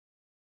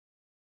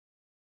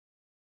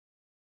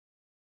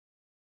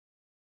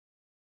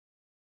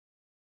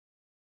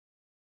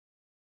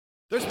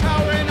There's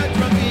power in a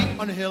drum beat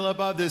on a hill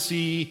above the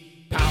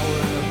sea. Power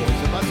in the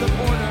voice of a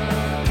supporter.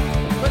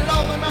 But it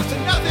all amounts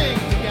to nothing.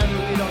 Together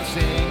we don't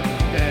sing.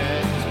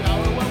 There's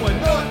power when we're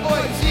North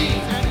Boise.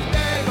 And it's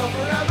big go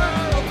forever.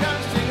 Old Town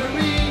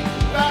Stingery.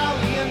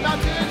 Valley and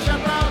mountain shine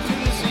brown to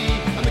the sea.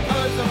 And the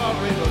colors of our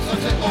rainbow,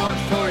 sunset,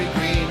 orange, Tory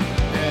green.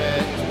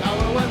 There's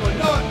power when we're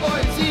North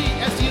Boise.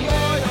 SC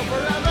loyal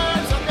forever.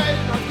 Someday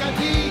North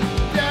County.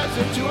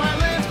 Desert to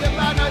islands. Get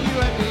back on you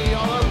and me.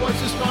 All our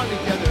voices strong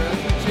together as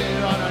we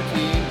cheer on our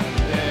team.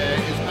 There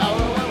is power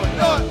when we're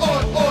North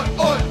Boise.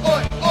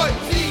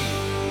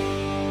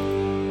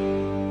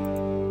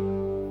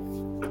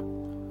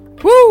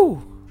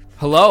 Woo!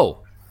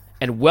 Hello,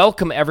 and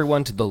welcome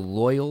everyone to the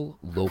Loyal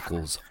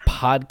Locals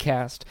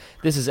podcast.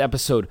 This is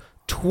episode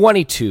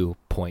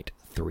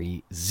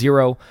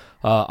 22.30.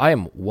 I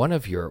am one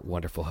of your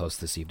wonderful hosts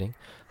this evening.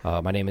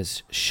 My name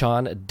is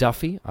Sean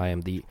Duffy. I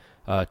am the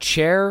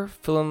chair,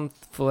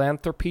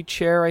 philanthropy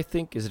chair, I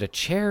think. Is it a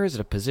chair? Is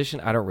it a position?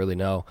 I don't really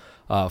know.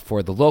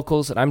 For the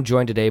Locals, and I'm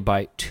joined today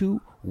by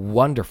two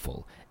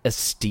wonderful,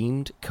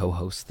 esteemed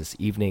co-hosts this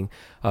evening.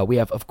 We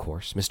have, of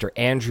course, Mr.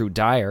 Andrew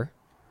Dyer.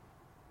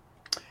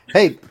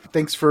 Hey,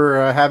 thanks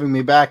for having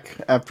me back.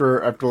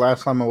 After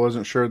last time, I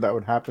wasn't sure that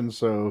would happen,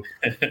 so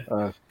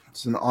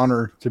it's an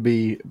honor to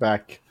be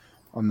back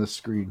on the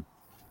screen.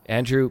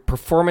 Andrew,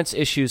 performance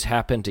issues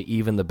happen to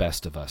even the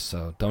best of us,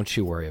 so don't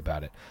you worry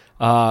about it.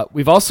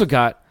 We've also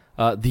got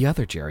the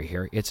other Jerry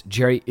here. It's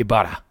Jerry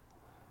Ibarra.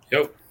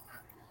 Yo,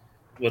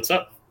 what's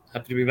up?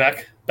 Happy to be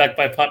back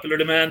by popular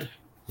demand.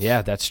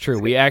 Yeah, that's true.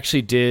 We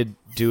actually did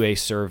do a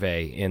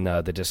survey in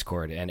the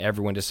Discord, and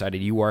everyone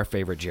decided you are our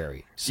favorite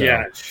Jerry. So.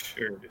 Yeah,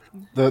 sure.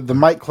 The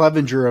Mike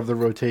Clevenger of the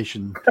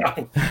rotation.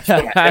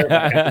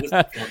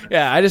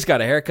 Yeah, I just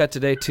got a haircut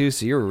today too,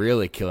 so you're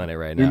really killing it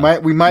right now.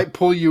 We might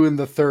pull you in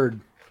the third.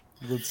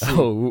 Let's see.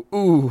 Oh,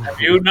 ooh. Have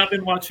you not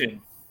been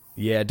watching?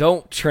 Yeah,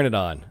 don't turn it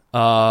on.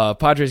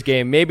 Padres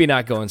game maybe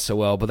not going so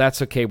well, but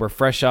that's okay. We're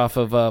fresh off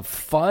of a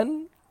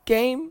fun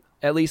game,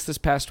 at least this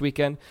past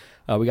weekend.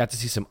 We got to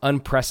see some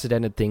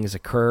unprecedented things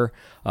occur.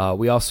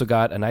 We also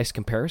got a nice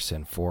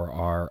comparison for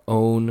our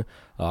own.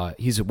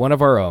 He's one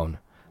of our own,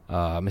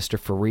 Mr.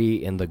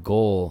 Faree in the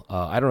goal.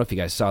 I don't know if you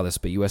guys saw this,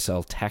 but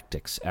USL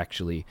Tactics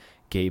actually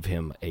gave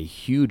him a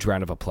huge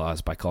round of applause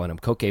by calling him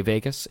Coque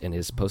Vegas in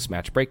his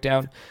post-match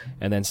breakdown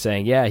and then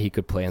saying, yeah, he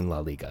could play in La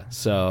Liga.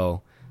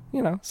 So,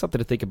 something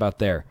to think about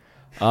there.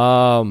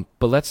 But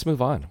let's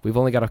move on. We've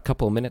only got a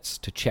couple of minutes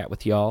to chat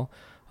with y'all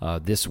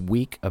this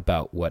week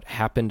about what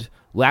happened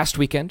last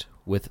weekend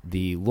with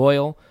the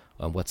Loyal,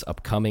 what's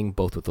upcoming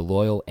both with the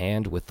Loyal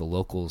and with the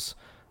Locals.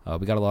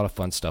 We got a lot of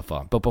fun stuff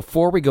on. But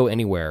before we go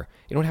anywhere,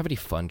 you don't have any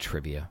fun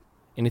trivia?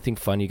 Anything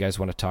fun you guys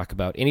want to talk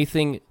about?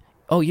 Anything?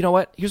 Oh, you know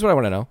what? Here's what I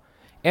want to know.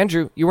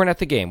 Andrew, you weren't at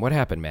the game. What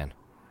happened, man?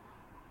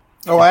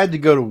 Oh, I had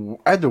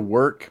to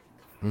work.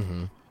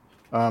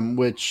 Mm-hmm.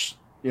 Which,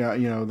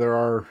 there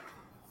are,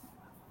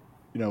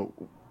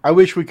 I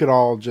wish we could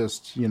all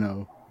just,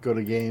 go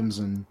to games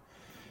and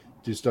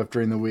do stuff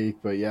during the week.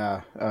 But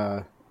yeah,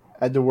 I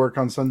had to work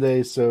on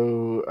Sunday,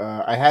 so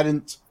I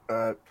hadn't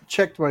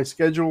checked my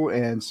schedule.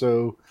 And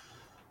so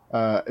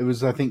it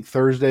was, I think,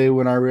 Thursday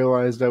when I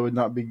realized I would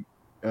not be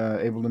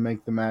able to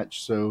make the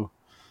match. So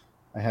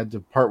I had to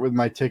part with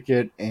my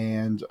ticket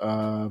and,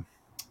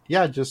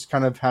 just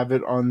kind of have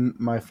it on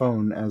my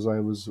phone as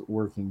I was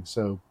working.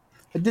 So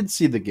I did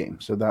see the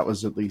game. So that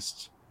was at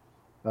least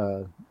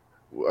a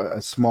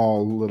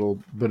small little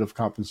bit of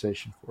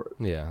compensation for it.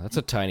 Yeah, that's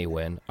a tiny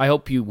win. I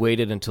hope you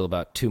waited until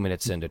about 2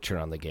 minutes in to turn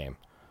on the game.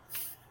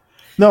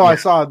 No, yeah. I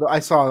saw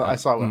what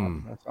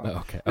happened.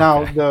 Okay.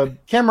 Now, the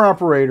camera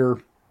operator,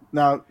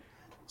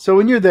 so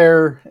when you're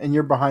there and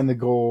you're behind the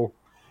goal,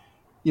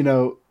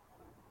 you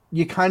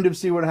kind of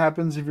see what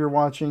happens if you're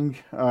watching.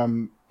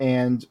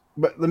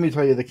 But let me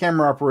tell you, the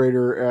camera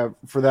operator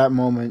for that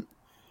moment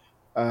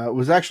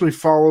was actually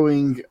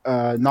following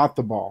not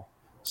the ball.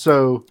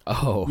 So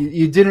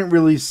you didn't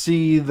really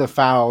see the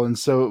foul, and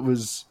so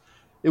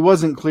it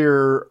wasn't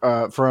clear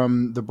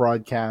from the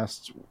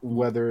broadcast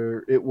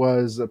whether it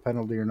was a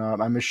penalty or not.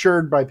 I'm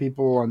assured by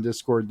people on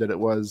Discord that it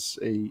was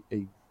in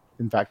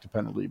fact a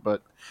penalty,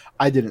 but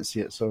I didn't see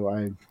it, so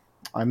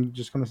I'm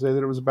just going to say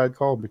that it was a bad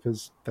call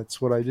because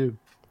that's what I do.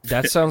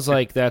 That sounds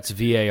like that's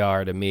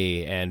VAR to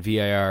me, and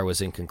VAR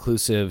was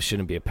inconclusive,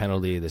 shouldn't be a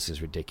penalty. This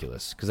is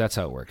ridiculous, because that's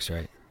how it works,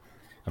 right?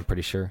 I'm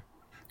pretty sure.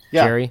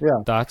 Yeah, Jerry,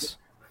 yeah. Thoughts?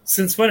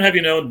 Since when have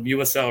you known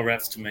USL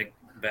refs to make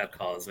bad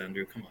calls,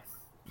 Andrew? Come on.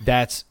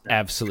 That's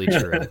absolutely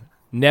true.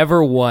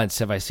 Never once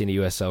have I seen a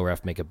USL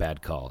ref make a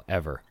bad call,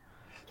 ever.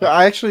 So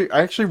I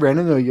actually ran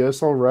into a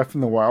USL ref in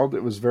the wild.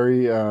 It was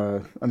very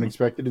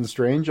unexpected and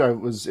strange. I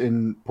was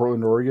in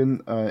Portland,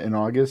 Oregon in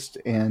August,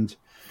 and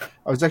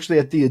I was actually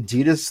at the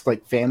Adidas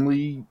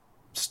family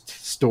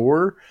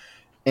store,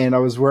 and I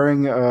was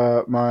wearing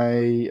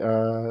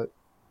my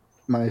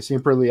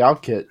Siempre Leal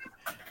kit,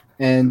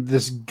 and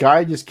this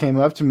guy just came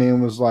up to me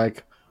and was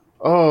like,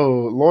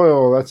 "Oh,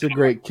 Loyal, that's a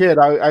great kit.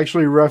 I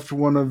actually reffed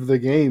one of the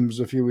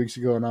games a few weeks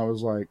ago," and I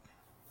was like,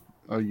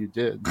 "Oh, you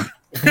did?"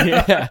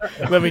 Yeah,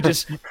 let me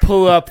just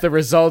pull up the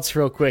results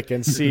real quick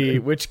and see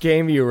which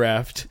game you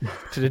refed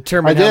to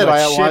determine how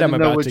much shit wanted I'm to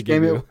know about which to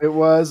give game you. it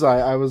was.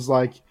 I was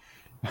like,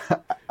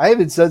 I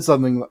even said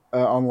something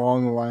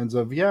along the lines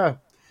of, "Yeah,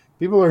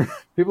 people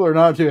are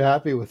not too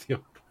happy with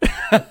you."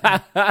 Yeah.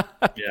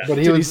 But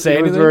Did he say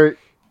anything? very,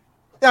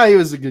 yeah, he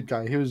was a good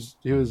guy. He was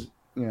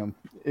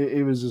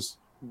it was just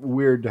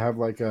weird to have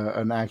like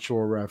an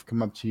actual ref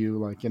come up to you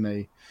like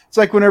it's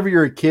like whenever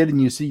you're a kid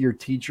and you see your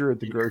teacher at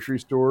the grocery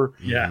store.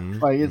 Yeah.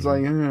 Like it's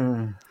like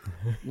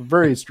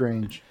very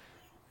strange.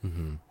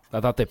 I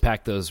thought they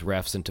packed those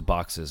refs into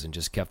boxes and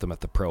just kept them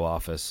at the pro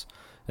office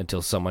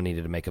until someone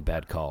needed to make a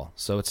bad call.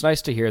 So it's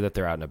nice to hear that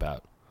they're out and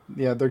about.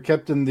 Yeah, they're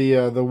kept in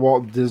the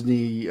Walt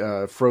Disney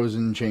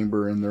frozen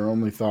chamber, and they're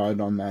only thawed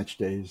on match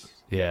days.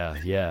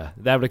 Yeah.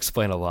 That would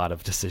explain a lot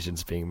of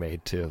decisions being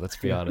made, too. Let's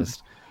be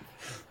honest.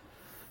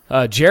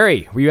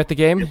 Jerry, were you at the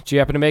game? Did you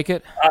happen to make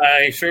it?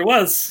 I sure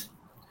was.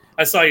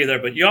 I saw you there,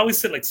 but you always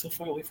sit like so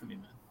far away from me,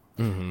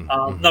 man.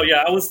 No,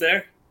 yeah, I was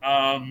there.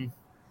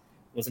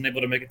 Wasn't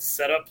able to make it to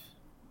setup.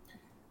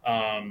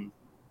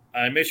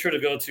 I made sure to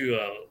go to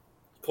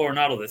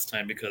Coronado this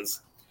time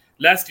because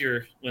last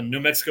year when New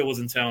Mexico was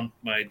in town,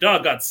 my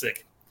dog got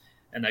sick,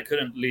 and I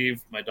couldn't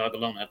leave my dog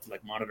alone. I had to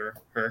like monitor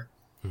her,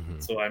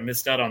 so I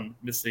missed out on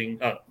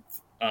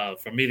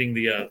from meeting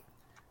the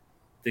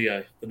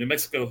New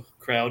Mexico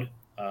crowd.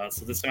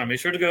 So this time I made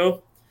sure to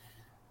go,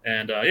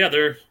 and yeah,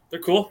 they're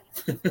cool.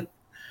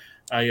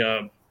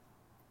 I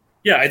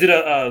did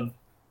a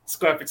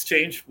scarf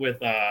exchange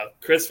with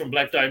Chris from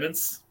Black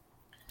Diamonds.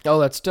 Oh,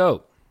 that's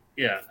dope.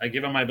 Yeah, I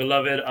gave him my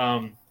beloved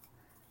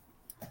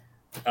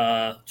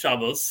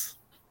Chavos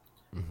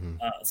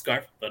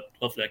scarf, but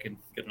hopefully I can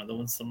get another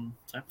one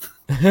sometime.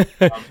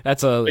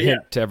 That's a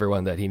hint to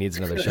everyone that he needs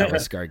another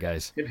Chavez scar,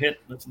 guys. Good hit.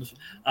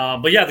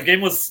 But yeah, the game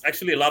was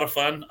actually a lot of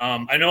fun.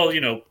 I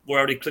know, we're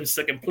already clinched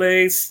second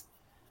place.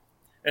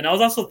 And I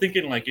was also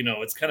thinking, like,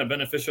 it's kind of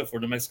beneficial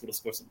for New Mexico to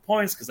score some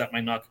points because that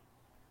might knock,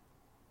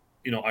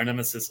 our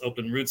nemesis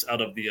Oakland Roots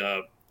out of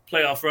the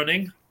playoff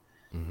running.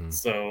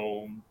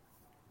 So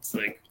it's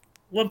like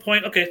 1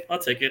 point. Okay, I'll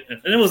take it.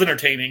 And it was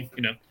entertaining,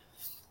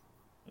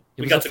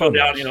 We got to go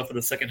down, for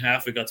the second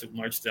half. We got to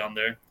march down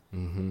there.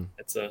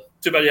 It's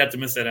too bad you had to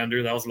miss that,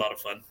 Andrew. That was a lot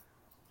of fun.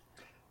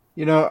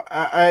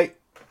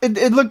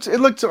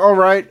 It looked all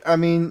right. I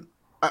mean,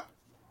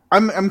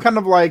 I'm kind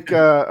of like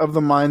of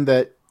the mind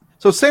that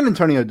so San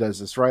Antonio does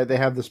this, right? They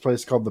have this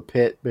place called the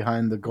Pit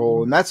behind the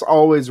goal, and that's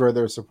always where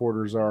their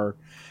supporters are.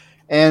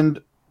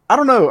 And I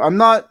don't know. I'm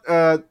not.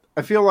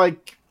 I feel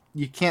like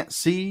you can't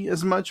see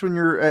as much when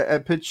you're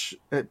at pitch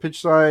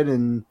side,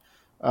 and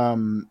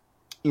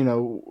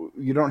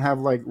you don't have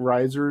like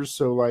risers.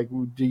 So like,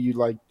 do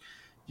you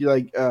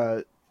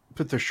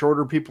put the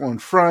shorter people in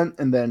front,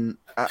 and then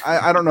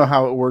I don't know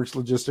how it works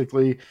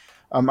logistically.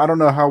 I don't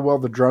know how well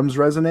the drums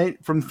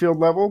resonate from field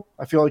level.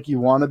 I feel like you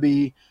want to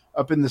be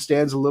up in the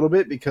stands a little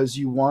bit because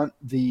you want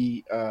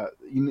the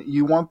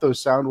you want those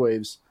sound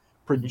waves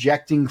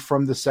projecting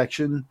from the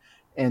section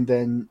and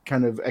then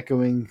kind of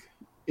echoing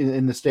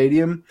in the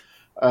stadium.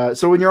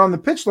 So when you're on the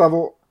pitch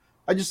level,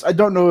 I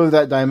don't know if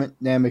that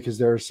dynamic is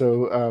there.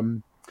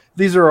 So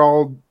these are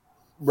all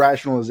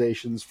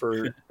rationalizations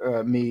for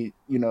me.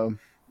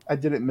 I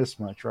didn't miss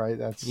much, right?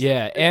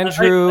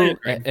 Andrew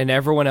I and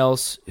everyone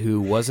else who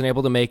wasn't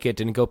able to make it,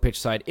 didn't go pitch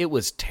side. It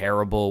was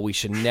terrible. We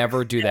should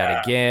never do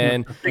that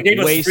again.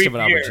 Waste of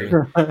an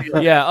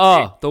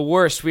opportunity. The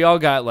worst. We all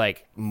got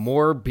like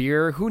more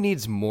beer. Who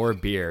needs more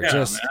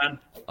beer?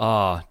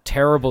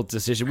 Terrible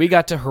decision. We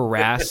got to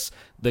harass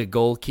the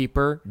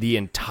goalkeeper the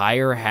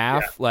entire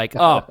half.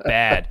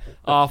 Bad.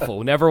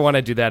 Awful. Never want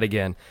to do that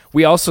again.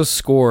 We also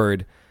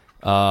scored.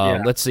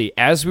 Let's see.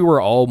 As we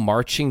were all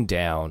marching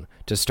down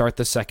to start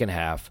the second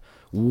half,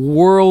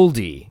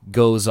 Worldy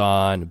goes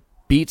on,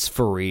 beats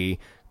Faree,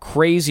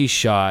 crazy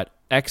shot,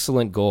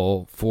 excellent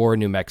goal for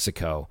New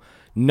Mexico.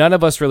 None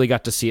of us really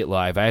got to see it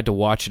live. I had to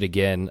watch it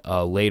again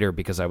later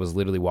because I was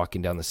literally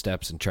walking down the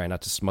steps and trying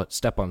not to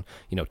step on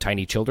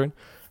tiny children.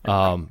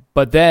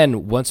 But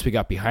then once we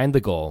got behind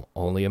the goal,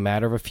 only a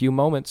matter of a few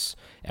moments,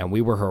 and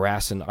we were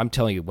harassing. I'm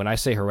telling you, when I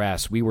say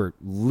harass, we were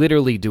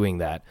literally doing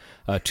that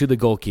to the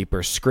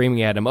goalkeeper,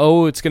 screaming at him,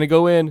 "Oh, it's going to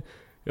go in.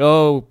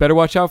 Oh, better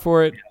watch out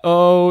for it.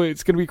 Oh,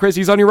 it's going to be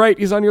crazy. He's on your right.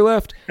 He's on your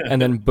left."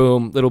 And then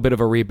boom, little bit of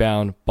a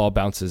rebound, ball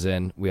bounces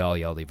in. We all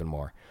yelled even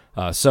more.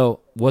 So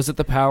was it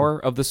the power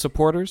of the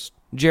supporters,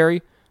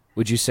 Jerry?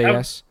 Would you say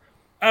yes?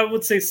 I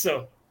would say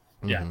so.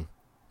 Yeah.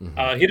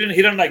 He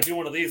didn't like do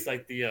one of these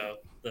like the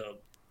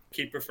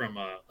keeper from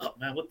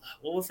what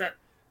was that?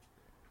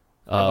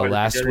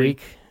 Last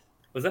week.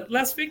 Was that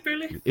last week,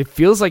 barely? It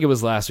feels like it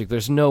was last week.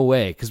 There's no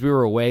way because we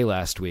were away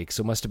last week,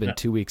 so it must have been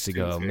 2 weeks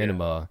ago,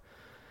 minimum.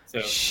 So,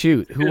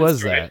 shoot, who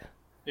was that?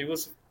 It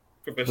was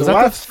professional. Was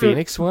that the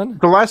Phoenix one?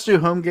 The last two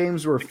home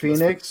games were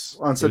Phoenix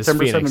on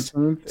September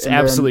 17th. It's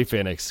absolutely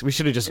Phoenix. We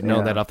should have just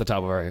known that off the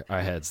top of our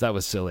heads. That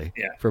was silly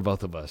for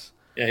both of us.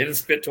 Yeah, he didn't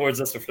spit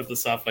towards us or flip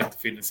us off like the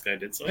Phoenix guy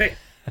did. So, hey.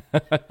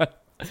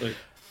 But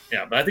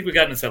I think we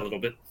got inside a little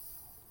bit.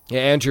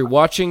 Yeah, Andrew,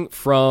 watching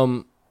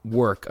from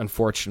work,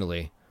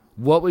 unfortunately.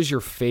 What was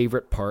your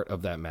favorite part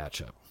of that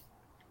matchup?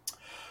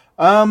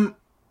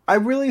 I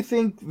really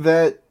think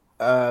that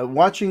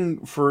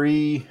watching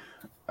Free,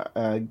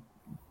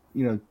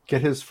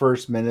 get his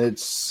first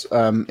minutes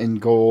in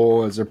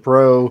goal as a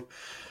pro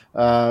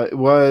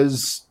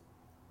was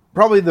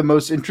probably the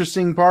most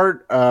interesting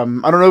part. I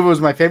don't know if it was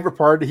my favorite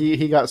part.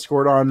 He got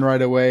scored on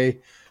right away,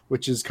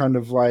 which is kind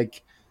of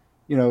like,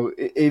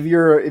 if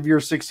you're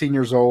 16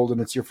 years old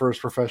and it's your first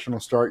professional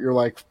start, you're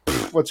like,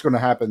 what's going to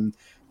happen?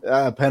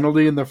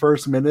 Penalty in the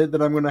first minute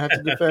that I'm going to have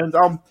to defend.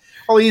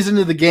 I'll ease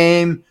into the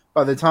game.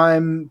 By the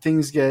time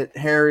things get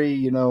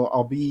hairy,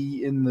 I'll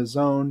be in the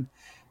zone.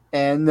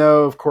 And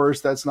no, of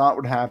course, that's not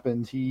what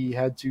happened. He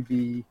had to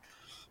be,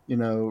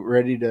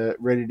 ready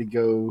to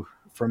go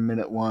from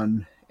minute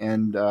one.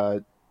 And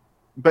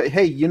but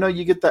hey,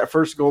 you get that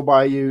first goal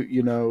by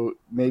you.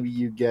 Maybe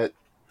you get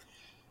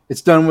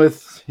it's done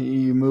with.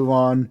 You move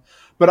on.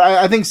 But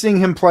I think seeing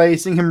him play,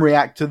 seeing him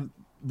react to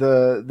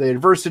the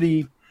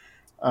adversity,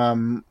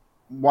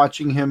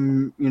 watching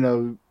him,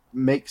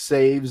 make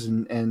saves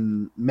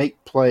and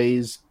make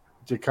plays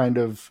to kind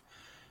of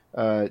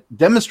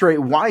demonstrate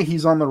why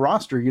he's on the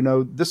roster.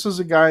 This was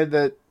a guy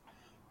that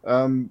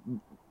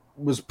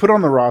was put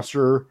on the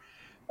roster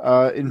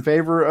in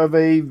favor of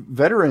a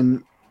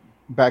veteran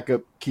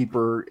backup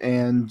keeper,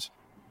 and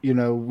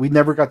we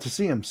never got to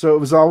see him. So it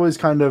was always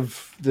kind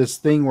of this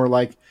thing where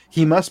like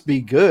he must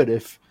be good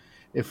if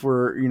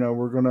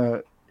we're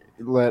gonna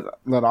let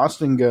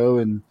Austin go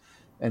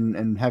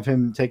and have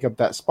him take up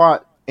that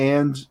spot.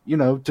 And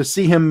to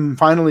see him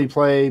finally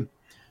play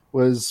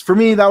was, for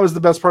me, that was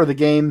the best part of the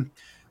game,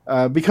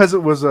 because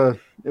it was a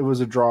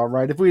draw,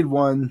 right? If we had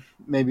won,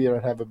 maybe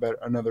I'd have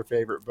another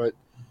favorite, but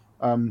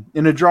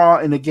in a draw,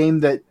 in a game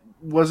that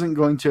wasn't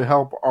going to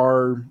help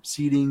our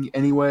seeding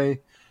anyway,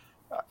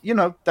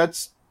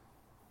 that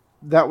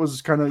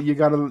was kind of, you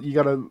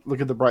gotta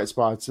look at the bright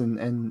spots,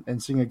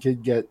 and seeing a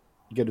kid get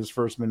his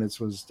first minutes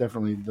was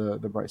definitely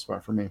the bright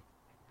spot for me.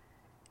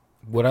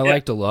 What I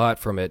liked a lot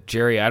from it,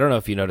 Jerry, I don't know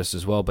if you noticed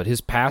as well, but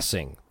his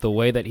passing, the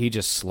way that he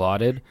just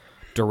slotted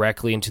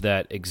directly into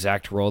that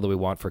exact role that we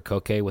want for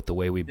Koke with the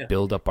way we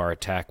build up our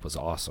attack was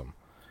awesome.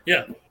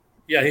 Yeah.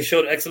 Yeah, he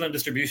showed excellent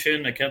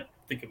distribution. I can't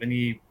think of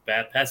any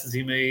bad passes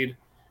he made.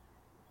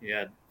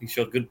 Yeah, he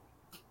showed good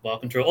ball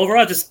control.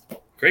 Overall, just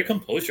great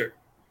composure.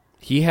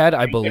 He had,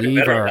 I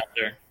believe,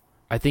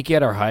 I think he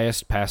had our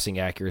highest passing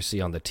accuracy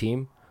on the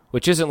team,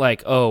 which isn't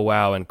like, oh,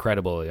 wow,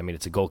 incredible. I mean,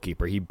 it's a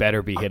goalkeeper. He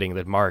better be hitting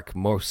the mark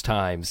most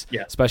times,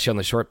 especially on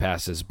the short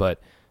passes. But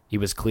he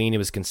was clean. He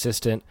was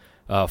consistent.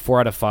 4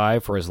 out of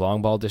 5 for his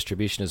long ball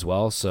distribution as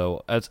well.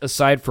 So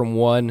aside from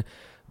one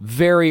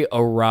very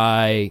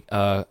awry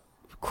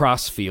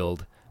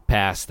crossfield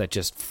pass that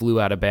just flew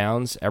out of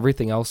bounds,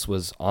 everything else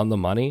was on the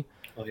money.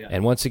 Oh, yeah.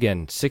 And once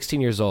again, 16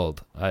 years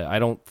old. I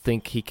don't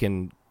think he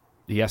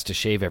has to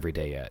shave every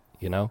day yet,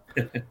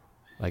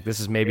 Like, this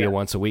is maybe a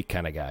once a week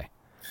kind of guy.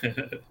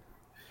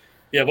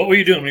 Yeah, what were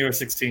you doing when you were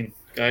 16,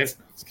 guys?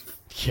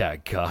 Yeah,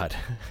 God.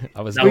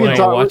 I was watching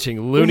Looney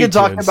Tunes. We can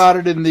talk about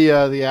it in the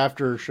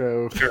after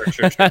show. Sure.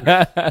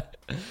 Yeah,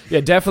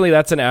 definitely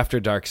that's an after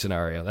dark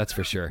scenario, that's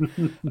for sure.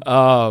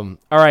 All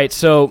right,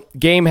 so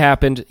game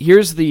happened.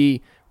 Here's the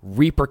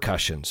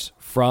repercussions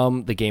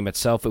from the game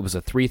itself. It was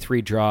a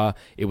 3-3 draw.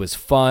 It was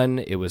fun.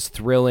 It was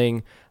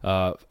thrilling.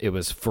 It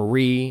was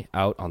free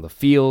out on the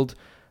field.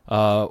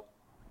 5th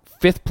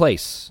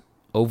place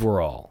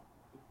overall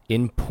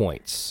in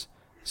points.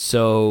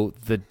 So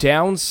the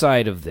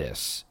downside of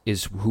this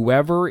is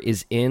whoever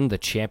is in the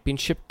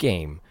championship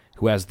game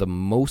who has the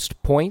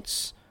most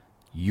points,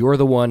 you're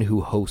the one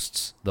who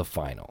hosts the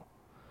final.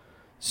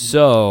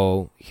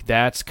 So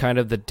that's kind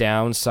of the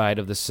downside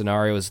of the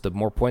scenario, is the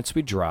more points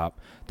we drop,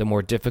 the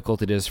more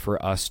difficult it is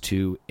for us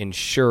to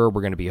ensure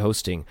we're going to be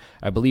hosting.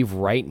 I believe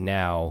right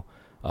now,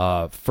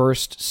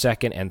 1st,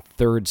 2nd, and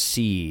 3rd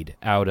seed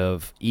out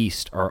of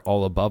East are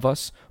all above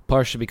us,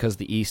 partially because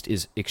the East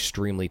is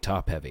extremely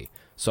top-heavy.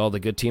 So all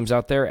the good teams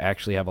out there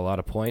actually have a lot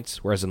of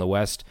points, whereas in the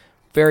West,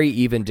 very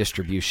even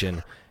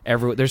distribution.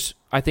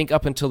 I think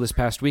up until this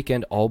past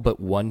weekend, all but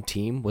one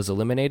team was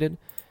eliminated.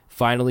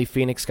 Finally,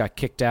 Phoenix got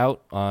kicked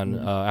out on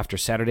after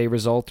Saturday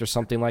result or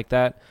something like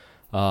that,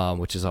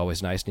 which is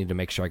always nice. Need to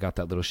make sure I got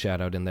that little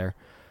shout out in there.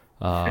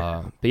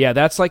 But yeah,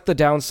 that's like the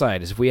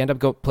downside, is if we end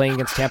up playing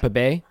against Tampa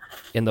Bay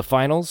in the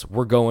finals,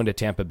 we're going to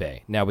Tampa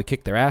Bay. Now, we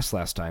kicked their ass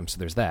last time, so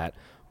there's that.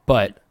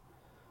 But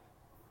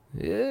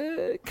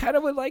kind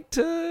of would like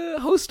to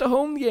host a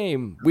home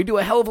game. We do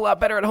a hell of a lot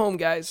better at home,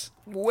 guys.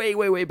 Way,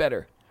 way, way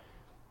better.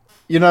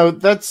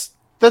 That's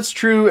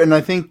true, and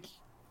I think,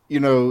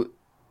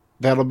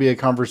 that'll be a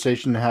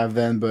conversation to have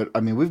then. But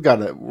I mean,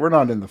 we're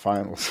not in the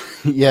finals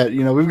yet.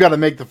 We've got to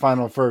make the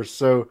final first.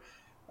 So,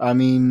 I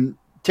mean,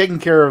 taking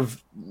care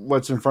of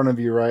what's in front of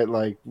you, right?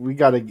 Like we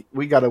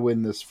gotta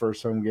win this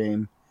first home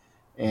game,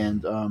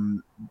 and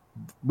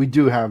we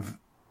do have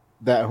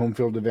that home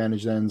field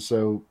advantage then.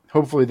 So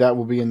hopefully that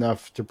will be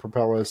enough to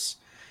propel us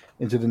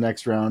into the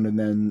next round. And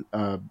then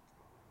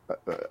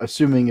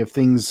assuming if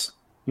things,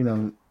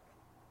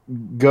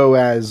 go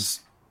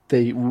as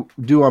they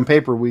do on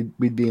paper, we'd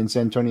be in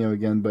San Antonio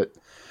again. But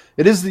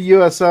it is the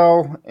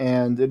USL,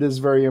 and it is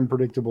very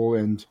unpredictable.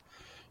 And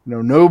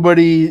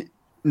nobody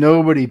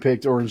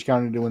picked Orange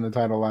County to win the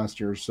title last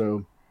year.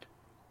 So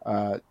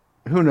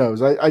who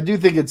knows? I do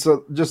think it's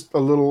just a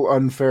little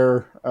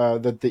unfair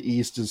that the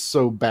East is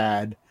so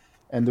bad,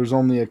 and there's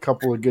only a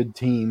couple of good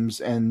teams,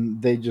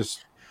 and they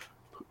just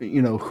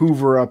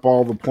hoover up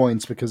all the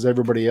points because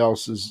everybody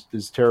else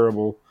is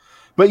terrible.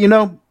 But you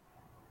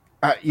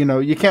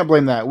can't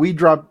blame that. We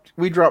dropped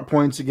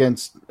points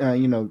against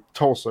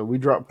Tulsa. We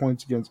dropped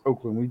points against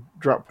Oakland. We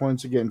dropped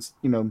points against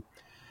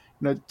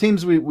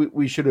teams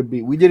we should have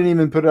beat. We didn't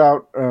even put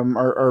out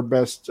our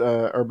best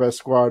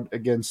squad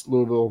against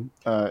Louisville,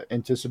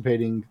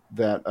 anticipating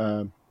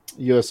that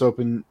U.S.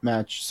 Open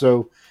match.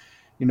 So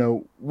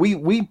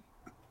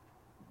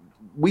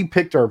we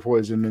picked our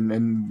poison,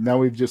 and now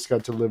we've just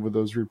got to live with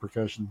those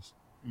repercussions.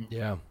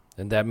 Yeah,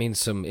 and that means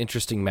some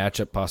interesting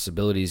matchup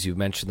possibilities. You've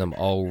mentioned them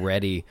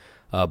already,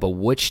 but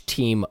which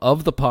team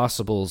of the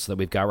possibles that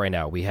we've got right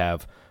now? We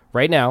have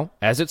right now,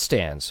 as it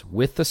stands,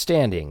 with the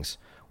standings,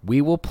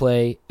 we will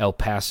play El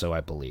Paso, I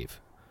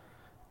believe.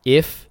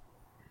 If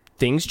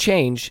things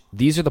change,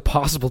 these are the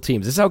possible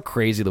teams. This is how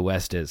crazy the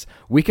West is.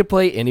 We could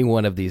play any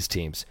one of these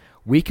teams.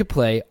 We could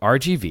play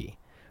RGV.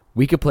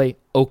 We could play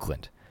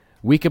Oakland.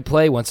 We could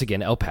play, once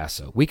again, El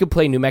Paso. We could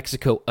play New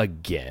Mexico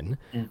again.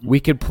 Mm-hmm. We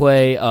could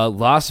play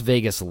Las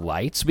Vegas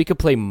Lights. We could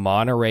play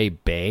Monterey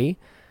Bay.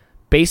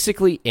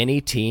 Basically,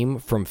 any team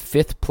from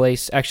 5th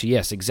place, actually,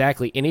 yes,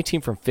 exactly, any team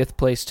from 5th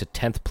place to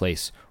 10th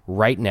place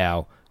right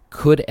now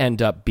could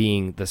end up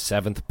being the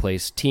 7th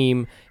place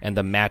team and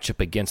the matchup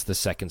against the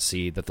 2nd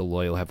seed that the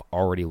Loyal have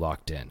already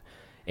locked in.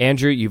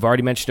 Andrew, you've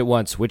already mentioned it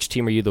once. Which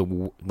team are you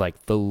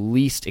the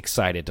least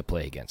excited to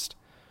play against?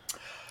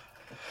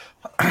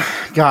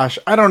 Gosh,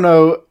 I don't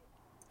know.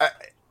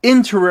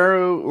 In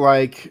Torero,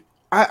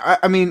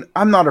 I mean,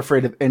 I'm not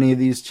afraid of any of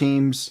these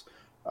teams.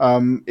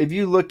 If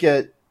you look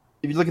at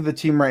the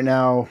team right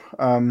now,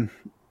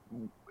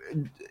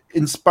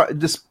 in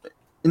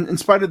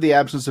spite of the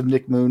absence of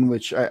Nick Moon,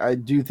 which I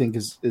do think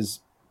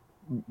is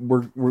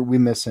we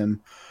miss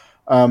him.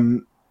 I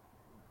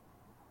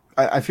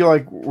feel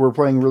like we're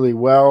playing really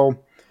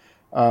well.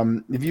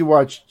 If you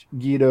watched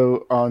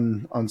Guido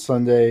on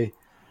Sunday,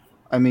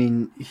 I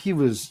mean, he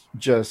was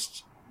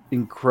just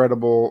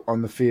incredible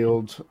on the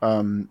field,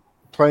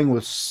 playing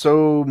with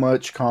so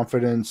much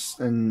confidence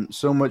and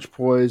so much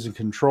poise and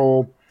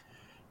control.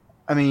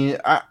 I mean,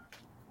 I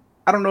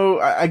don't know.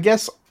 I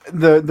guess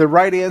the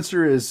right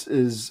answer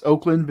is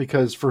Oakland,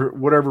 because for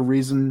whatever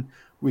reason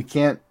we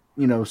can't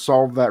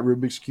solve that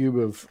Rubik's Cube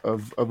of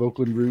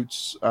Oakland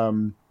roots.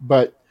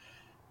 But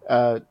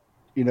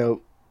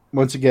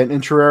once again,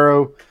 in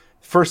Torero,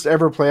 first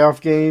ever playoff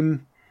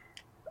game.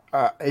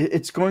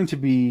 It's going to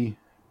be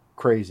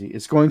crazy.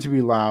 It's going to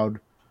be loud.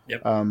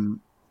 Yep.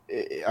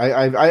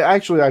 I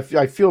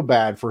feel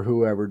bad for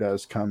whoever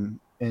does come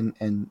and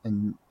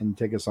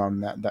take us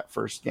on that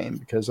first game,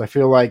 because I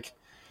feel like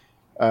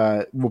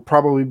we'll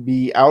probably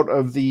be out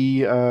of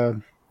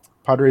the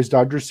Padres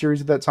Dodgers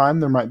series at that time.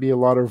 There might be a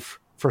lot of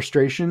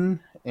frustration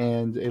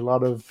and a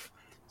lot of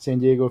San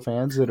Diego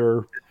fans that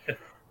are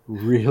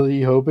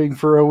really hoping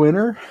for a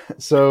winner.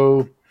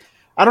 So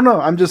I don't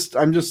know. I'm just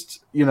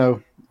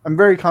I'm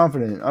very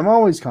confident. I'm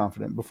always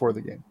confident before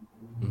the game.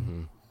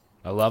 Mm-hmm.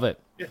 I love it.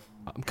 Yeah.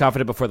 I'm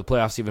confident before the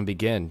playoffs even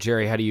begin.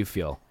 Jerry, how do you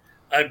feel?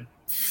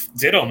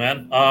 Ditto,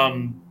 man.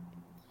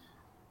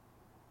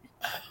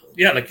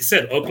 Yeah, like you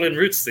said, Oakland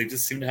roots, they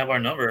just seem to have our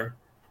number.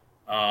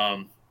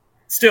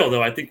 Still,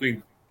 though, I think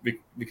we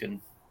can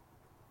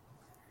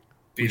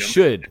beat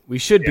them. We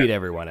should beat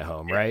everyone at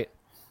home, right?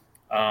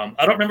 I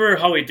don't remember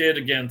how we did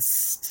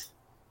against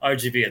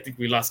RGV. I think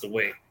we lost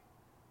away,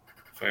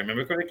 if I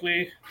remember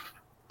correctly.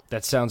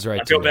 That sounds right.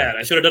 I feel bad.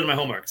 I should have done my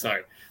homework.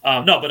 Sorry.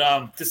 Looking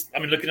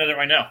at it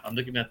right now. I'm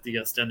looking at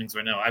the standings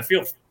right now. I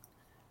feel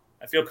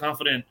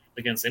confident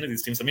against any of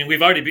these teams. I mean,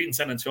 we've already beaten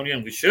San Antonio,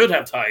 and we should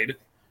have tied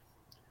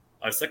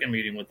our second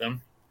meeting with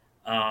them.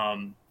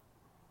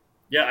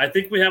 Yeah, I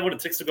think we have what it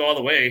takes to go all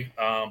the way.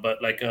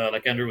 But like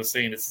Andrew was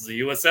saying, this is a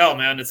USL,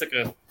 man. It's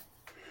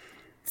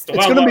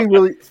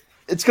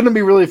going to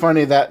be really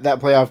funny that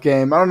playoff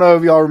game. I don't know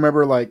if y'all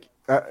remember, like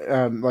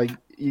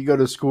you go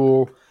to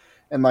school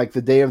and like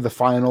the day of the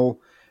final,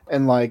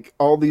 and like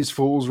all these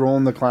fools roll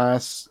in the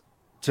class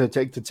to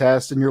take the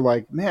test, and you're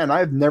like, man,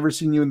 I've never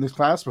seen you in this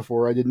class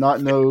before. I did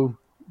not know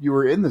you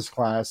were in this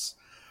class.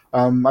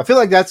 I feel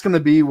like that's going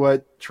to be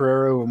what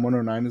Torero and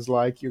 109 is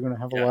like. You're going to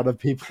have a lot of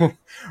people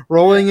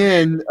rolling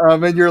in,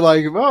 and you're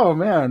like, oh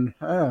man,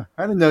 I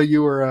didn't know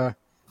you were a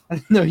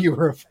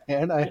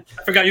fan. I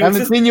forgot you. I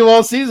haven't seen you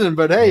all season,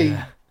 but hey.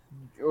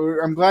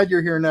 I'm glad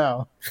you're here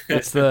now.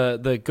 That's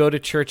the go to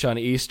church on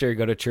Easter,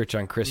 go to church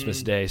on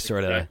Christmas Day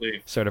sort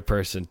of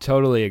person.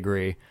 Totally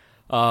agree.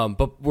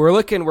 But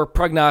we're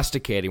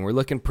prognosticating. We're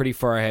looking pretty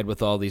far ahead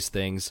with all these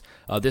things.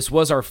 This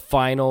was our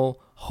final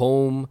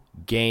home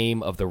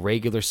game of the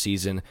regular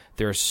season.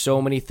 There are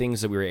so many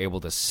things that we were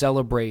able to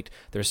celebrate.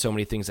 There's so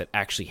many things that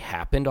actually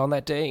happened on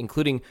that day,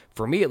 including,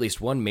 for me at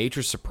least, one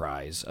major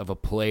surprise of a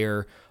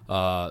player,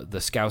 the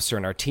Scouser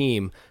in our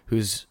team,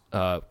 who's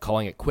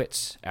calling it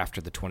quits after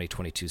the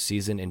 2022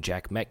 season, in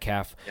Jack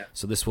Metcalf. Yeah.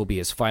 So this will be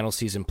his final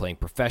season playing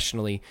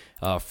professionally.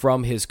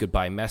 From his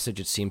goodbye message,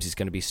 it seems he's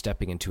going to be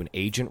stepping into an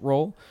agent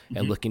role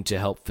and looking to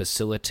help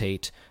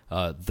facilitate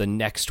the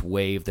next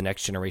wave, the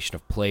next generation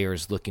of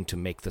players looking to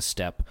make the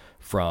step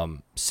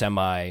from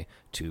semi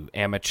to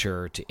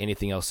amateur to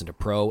anything else into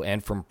pro,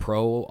 and from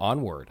pro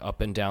onward,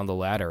 up and down the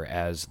ladder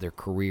as their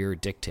career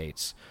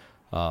dictates.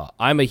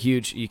 I'm a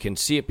huge, you can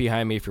see it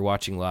behind me if you're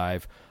watching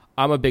live,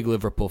 I'm a big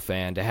Liverpool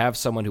fan. To have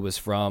someone who was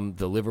from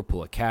the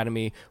Liverpool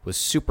Academy was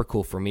super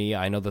cool for me.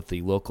 I know that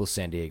the local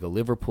San Diego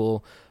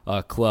Liverpool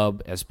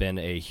club has been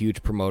a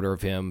huge promoter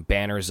of him,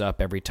 banners up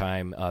every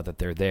time that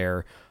they're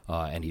there,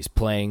 and he's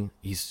playing.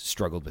 He's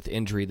struggled with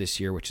injury this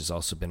year, which has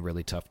also been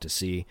really tough to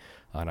see,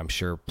 and I'm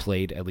sure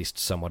played at least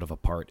somewhat of a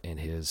part in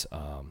his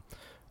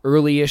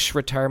early-ish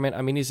retirement.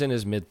 I mean, he's in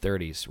his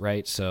mid-30s,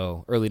 right?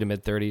 So early to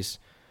mid-30s.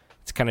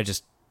 It's kind of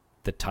just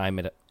the time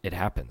it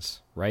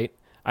happens, right?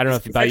 I don't know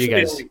if about you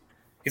guys.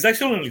 He's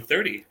actually only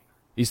 30.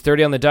 He's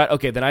 30 on the dot.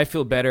 Okay, then I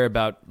feel better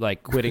about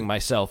like quitting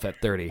myself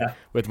at 30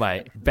 with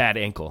my bad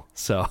ankle.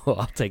 So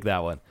I'll take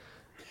that one.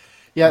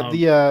 Yeah,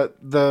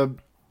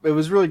 it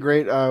was really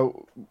great. The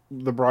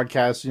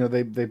broadcast, you know,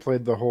 they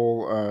played the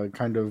whole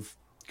kind of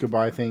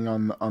goodbye thing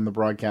on the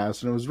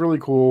broadcast, and it was really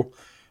cool.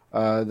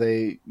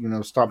 They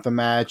stopped the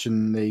match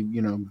and they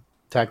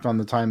tacked on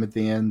the time at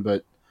the end,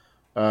 but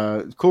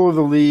cool of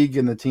the league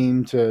and the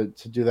team to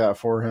do that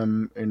for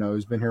him.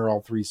 He's been here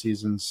all 3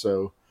 seasons,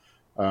 so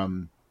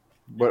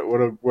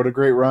what a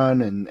great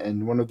run,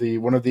 and one of the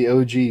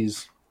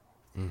OGs.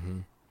 Mm-hmm.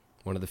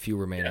 One of the few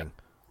remaining.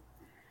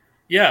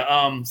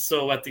 Yeah.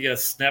 So at the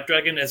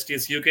Snapdragon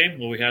SDSU game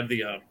where we had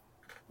the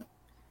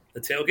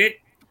tailgate,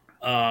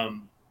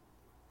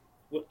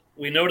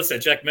 we noticed that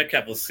Jack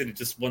Metcalf was sitting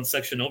just one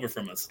section over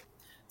from us.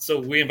 So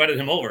we invited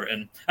him over,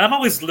 and I'm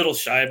always a little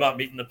shy about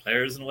meeting the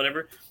players and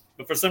whatever.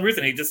 But for some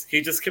reason, he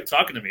just kept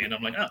talking to me, and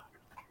I'm like, oh,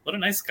 what a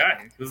nice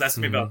guy. He was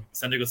asking me about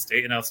San Diego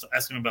State, and I was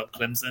asking him about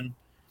Clemson.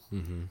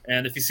 Mm-hmm.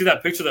 And if you see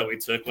that picture that we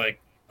took,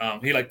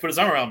 he put his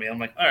arm around me. I'm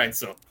like, all right,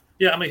 so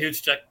yeah, I'm a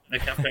huge Jack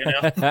Metcalf fan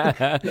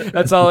now.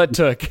 That's all it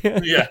took.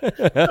 Yeah,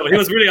 no, he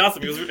was really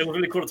awesome. It was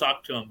really cool to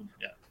talk to him.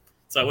 Yeah,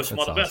 so I wish him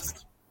all the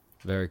best.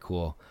 Very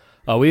cool.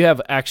 We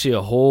have actually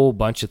a whole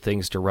bunch of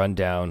things to run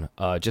down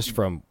just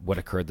from what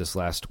occurred this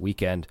last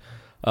weekend.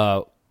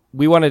 I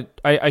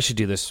should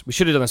do this. We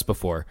should have done this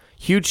before.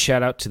 Huge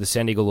shout out to the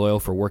San Diego Loyal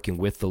for working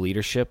with the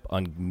leadership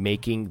on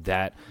making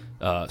that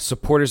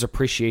Supporters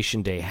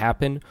Appreciation Day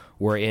happen,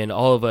 wherein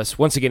all of us,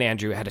 once again,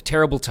 Andrew, had a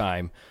terrible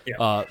time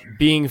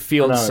being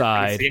field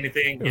side,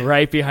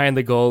 right behind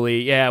the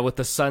goalie. With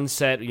the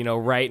sunset,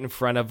 right in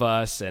front of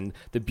us, and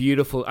the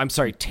beautiful,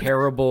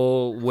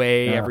 terrible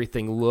way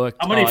everything looked.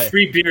 How many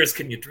free beers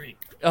can you drink?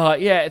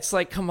 It's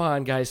like, come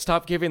on, guys,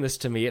 stop giving this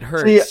to me. It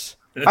hurts.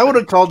 I would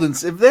have called in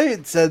if they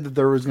had said that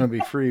there was going to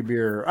be free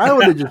beer. I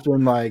would have just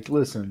been like,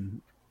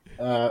 "Listen,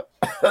 no."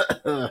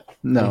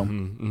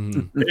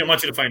 Mm-hmm. They didn't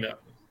want you to find out.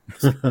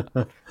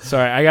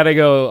 Sorry, I got to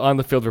go on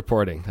the field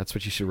reporting. That's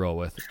what you should roll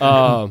with.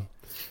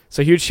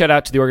 So huge shout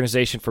out to the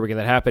organization for making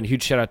that happen.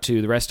 Huge shout out to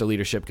the rest of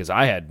leadership because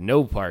I had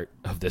no part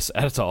of this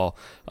at all.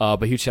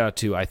 But huge shout out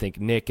to, I think,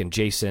 Nick and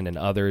Jason and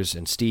others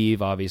and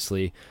Steve,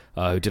 obviously,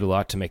 who did a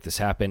lot to make this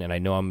happen. And I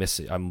know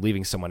I'm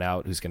leaving someone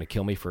out who's going to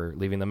kill me for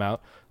leaving them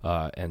out.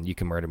 And you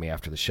can murder me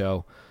after the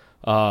show.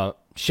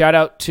 Shout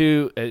out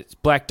to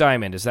Black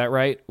Diamond. Is that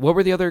right? What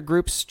were the other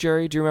groups,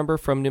 Jerry? Do you remember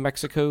from New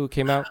Mexico who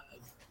came out?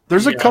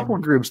 There's a couple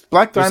of groups.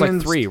 Black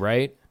Diamond. There's like 3,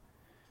 right?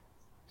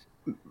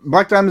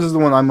 Black Diamonds is the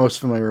one I'm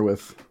most familiar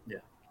with. Yeah.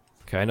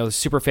 Okay, I know the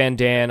Superfan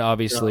Dan,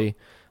 obviously.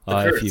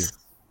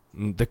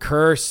 The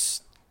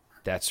Curse.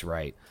 That's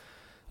right.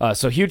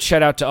 So huge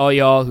shout out to all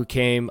y'all who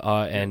came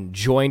and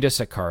joined us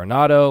at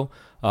Coronado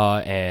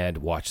and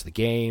watched the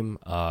game.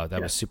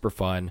 That was super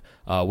fun.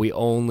 We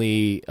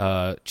only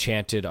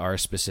chanted our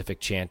specific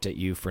chant at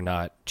you for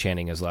not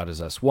chanting as loud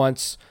as us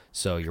once,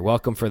 so you're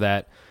welcome for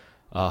that.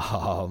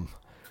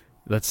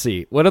 Let's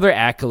see. What other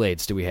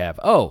accolades do we have?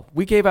 Oh,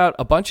 we gave out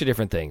a bunch of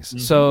different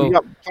things. So we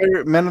got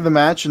man of the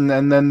match and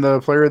then the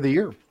player of the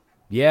year.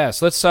 Yeah,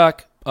 so let's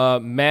talk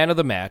man of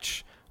the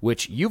match,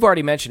 which you've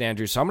already mentioned,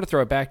 Andrew, so I'm going to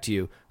throw it back to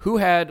you. Who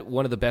had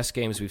one of the best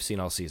games we've seen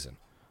all season?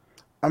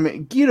 I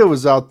mean, Guido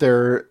was out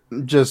there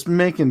just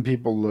making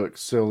people look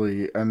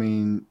silly. I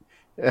mean,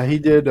 he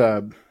did.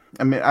 I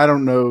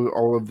don't know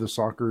all of the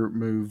soccer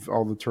move,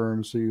 all the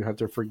terms, so you have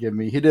to forgive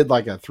me. He did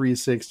like a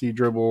 360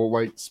 dribble,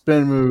 like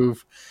spin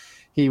move.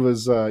 He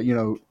was,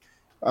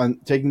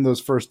 taking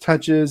those first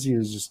touches. He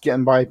was just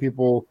getting by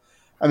people.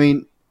 I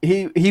mean,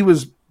 he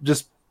was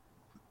just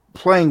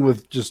playing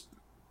with just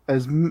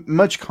as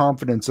much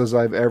confidence as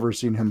I've ever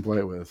seen him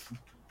play with.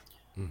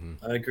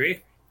 I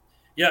agree.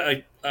 Yeah,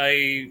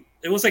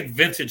 it was like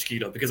vintage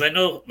Guido because I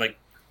know like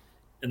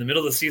in the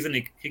middle of the season,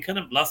 he kind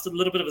of lost a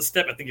little bit of a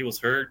step. I think he was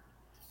hurt.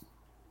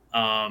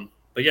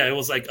 But yeah, it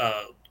was like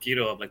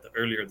Guido of like the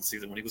earlier in the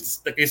season when he was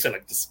just, like you said,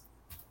 like just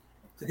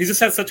he just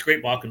had such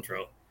great ball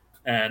control,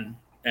 and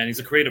he's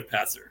a creative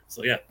passer.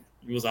 So yeah,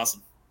 he was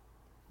awesome.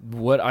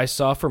 What I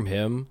saw from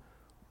him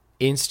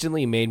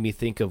instantly made me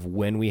think of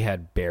when we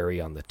had Barry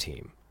on the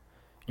team.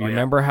 You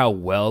remember how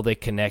well they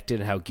connected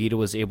and how Guido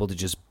was able to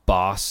just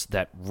boss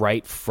that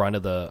right front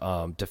of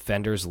the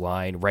defender's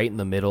line, right in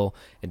the middle,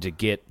 and to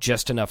get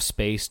just enough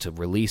space to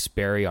release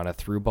Barry on a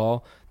through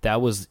ball?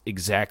 That was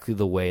exactly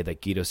the way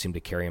that Guido seemed to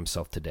carry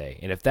himself today.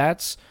 And if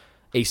that's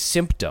a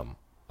symptom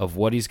of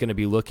what he's going to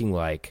be looking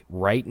like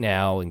right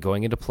now and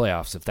going into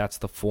playoffs, if that's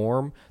the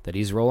form that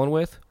he's rolling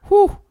with,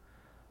 whew,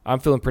 I'm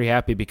feeling pretty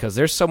happy because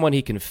there's someone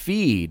he can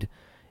feed,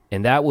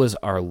 and that was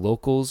our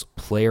Locals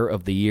Player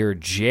of the Year,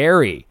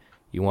 Jerry.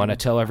 You want to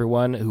tell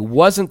everyone who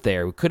wasn't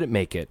there, who couldn't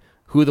make it,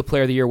 who the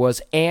Player of the Year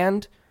was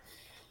and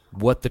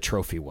what the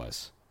trophy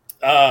was?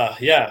 Kyle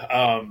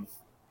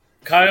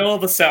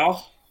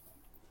Vassell,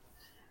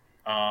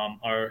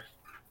 our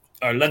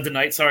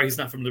Londonite. Sorry, he's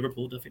not from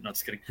Liverpool. Definitely not.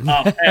 Just kidding.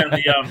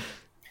 And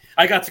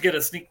I got to get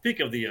a sneak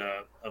peek of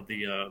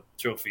the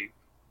trophy,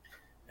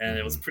 and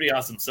it was pretty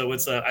awesome. So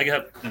it's I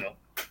got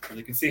as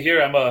you can see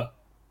here, I'm a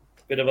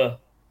bit of a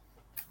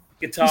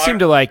guitar. You seem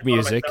to like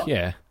music,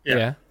 yeah.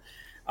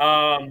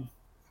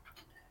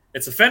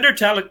 It's a Fender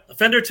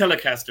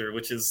Telecaster,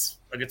 which is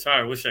a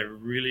guitar I wish I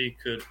really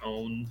could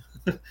own.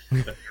 And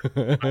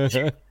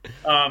it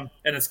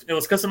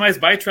was customized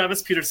by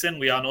Travis Peterson.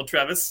 We all know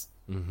Travis.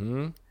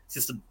 Mm-hmm. He's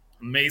just an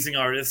amazing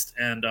artist,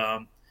 and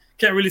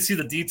can't really see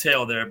the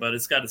detail there, but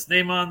it's got his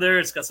name on there.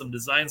 It's got some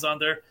designs on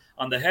there.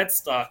 On the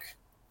headstock,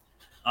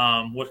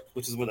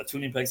 which is where the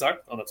tuning pegs are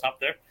on the top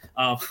there.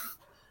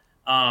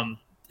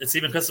 It's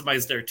even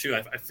customized there too.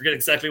 I forget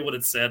exactly what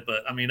it said,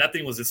 but I mean that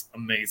thing was just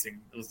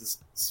amazing. It was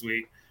just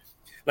sweet.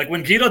 Like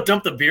when Guido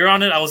dumped the beer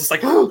on it, I was just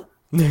like, at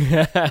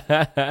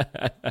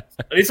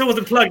least it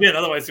wasn't plugged in.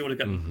 Otherwise, he would have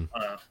gotten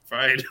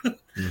fried.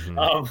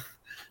 Mm-hmm.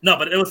 No,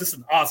 but it was just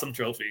an awesome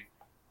trophy.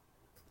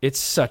 It's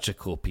such a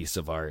cool piece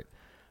of art.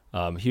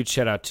 Huge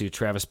shout out to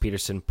Travis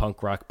Peterson,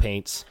 Punk Rock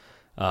Paints.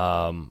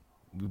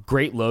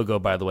 Great logo,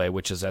 by the way,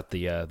 which is at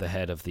the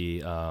head of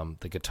the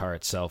guitar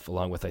itself,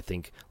 along with I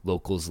think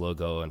Locals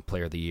logo and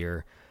Player of the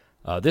Year.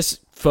 This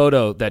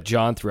photo that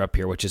John threw up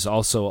here, which is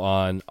also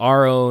on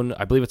our own,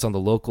 I believe it's on the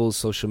Locals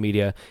social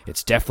media.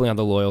 It's definitely on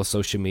the Loyal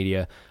social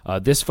media.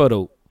 This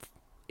photo,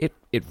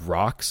 it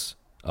rocks.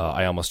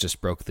 I almost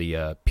just broke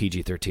the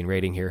PG-13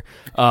 rating here.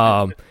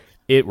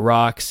 It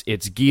rocks.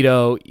 It's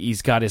Guido.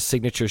 He's got his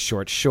signature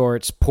short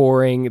shorts,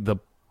 pouring the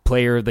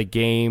Player of the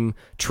Game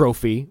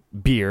trophy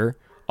beer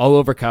all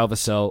over Kyle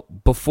Vassell.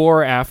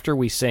 Before or after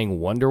we sang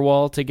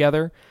Wonderwall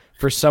together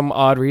for some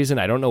odd reason.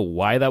 I don't know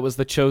why that was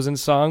the chosen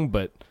song,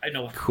 but I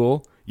know.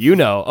 Cool. You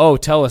know. Oh,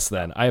 tell us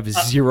then. I have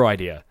zero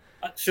idea.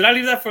 Should I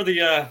leave that for the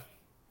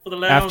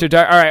lounge? After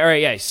dark. All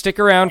right. Yeah. Stick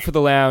around for the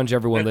lounge,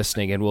 everyone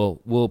listening, and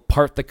we'll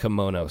part the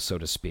kimono, so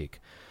to speak.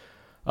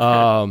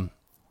 All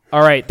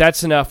right.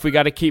 That's enough. We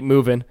got to keep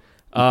moving.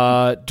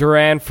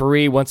 Duran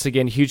Faree, once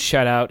again, huge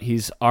shout out.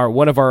 He's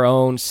one of our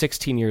own,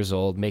 16 years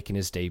old, making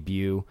his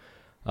debut.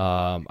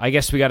 I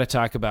guess we got to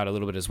talk about it a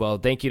little bit as well.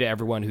 Thank you to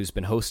everyone who's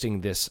been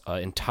hosting this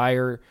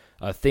entire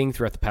thing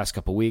throughout the past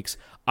couple weeks.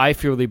 I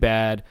feel really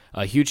bad.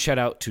 A huge shout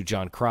out to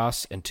John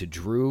Cross and to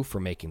Drew for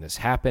making this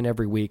happen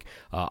every week.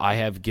 I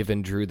have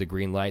given Drew the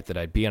green light that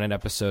I'd be on an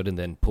episode and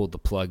then pulled the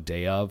plug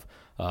day of.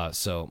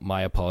 So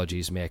my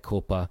apologies, mea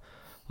culpa.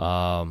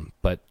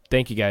 But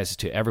thank you guys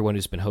to everyone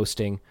who's been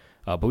hosting.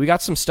 But we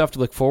got some stuff to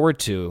look forward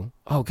to.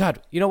 Oh,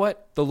 God. You know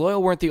what? The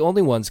Loyal weren't the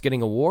only ones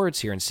getting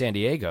awards here in San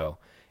Diego.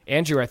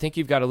 Andrew, I think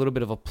you've got a little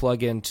bit of a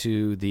plug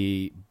into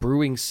the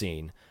brewing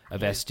scene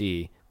of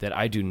SD that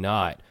I do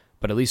not,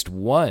 but at least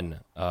one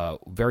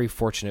very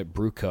fortunate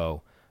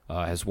brewco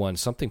has won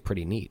something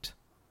pretty neat.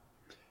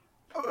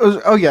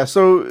 Oh yeah,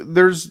 so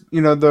there's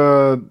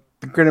the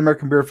Great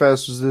American Beer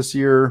Fest was this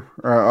year.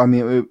 I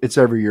mean, it's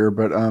every year,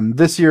 but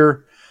this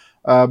year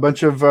a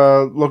bunch of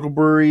local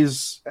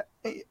breweries.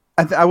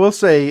 I will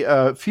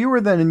say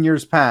fewer than in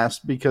years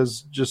past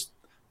because just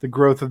the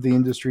growth of the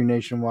industry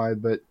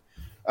nationwide, but.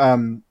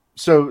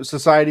 So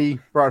Society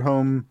brought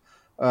home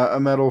a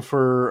medal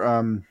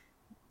for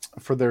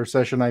their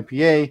session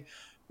IPA,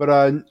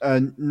 but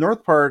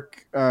North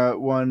Park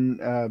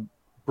won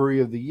Brewery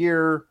of the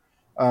Year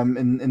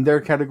in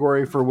their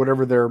category for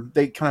whatever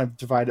they kind of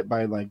divide it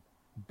by like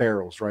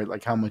barrels, right?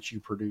 Like how much you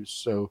produce.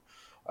 So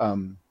I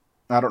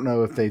don't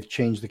know if they've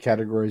changed the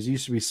categories. It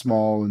used to be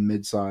small and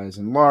mid-size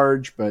and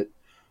large, but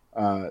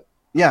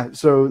yeah.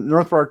 So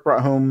North Park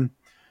brought home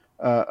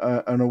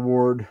an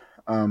award.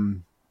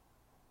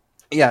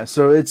 Yeah,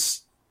 so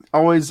it's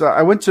always.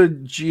 I went to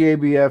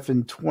GABF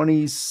in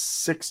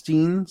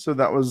 2016, so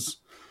that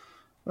was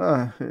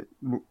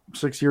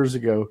 6 years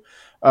ago.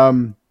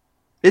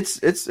 It's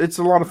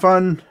a lot of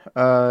fun.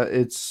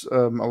 It's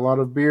a lot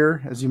of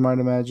beer, as you might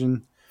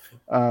imagine,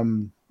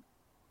 and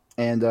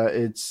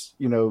it's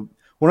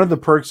one of the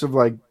perks of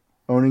like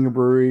owning a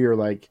brewery or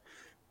like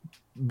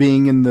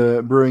being in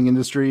the brewing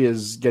industry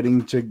is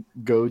getting to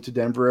go to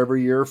Denver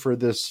every year for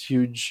this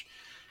huge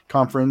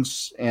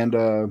conference and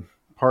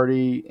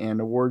party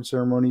and award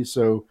ceremony.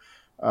 So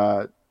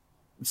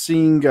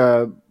seeing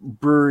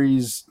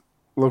breweries,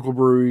 local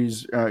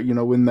breweries,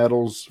 win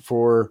medals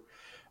for.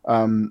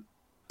 So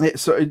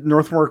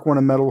Northmark won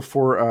a medal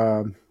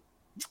for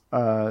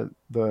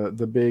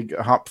the big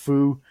Hop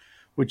Fu,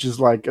 which is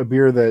like a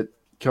beer that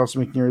Kelsey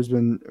McNair has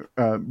been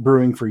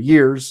brewing for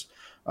years.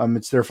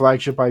 It's their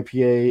flagship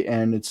IPA,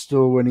 and it's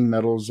still winning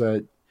medals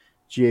at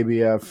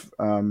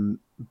GABF.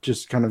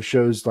 Just kind of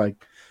shows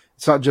like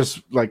it's not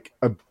just like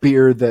a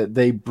beer that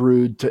they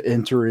brewed to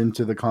enter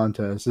into the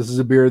contest. This is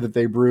a beer that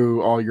they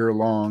brew all year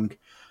long,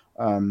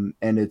 and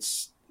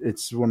it's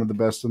one of the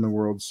best in the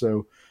world.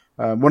 So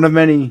one of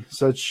many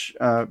such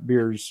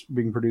beers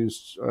being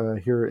produced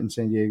here in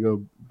San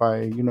Diego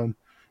by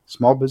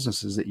small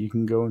businesses that you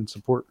can go and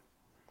support.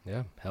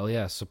 Yeah, hell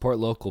yeah. Support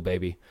local,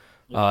 baby.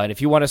 And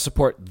if you want to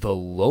support the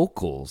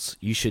locals,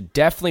 you should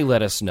definitely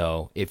let us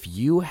know if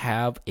you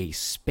have a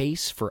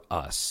space for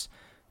us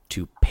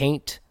to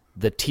paint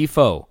the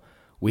TIFO.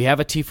 We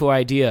have a TIFO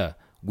idea.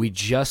 We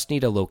just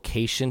need a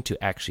location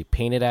to actually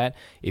paint it at.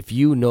 If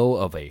you know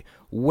of a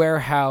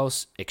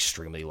warehouse,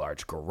 extremely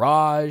large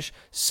garage,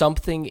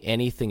 something,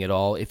 anything at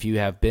all, if you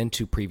have been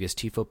to previous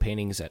TIFO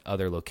paintings at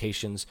other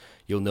locations,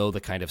 you'll know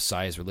the kind of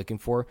size we're looking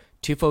for.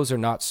 TIFOs are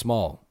not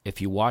small. If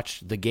you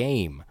watched the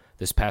game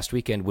this past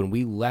weekend, when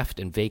we left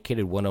and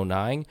vacated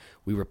 109,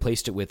 we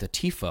replaced it with a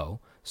TIFO,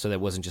 so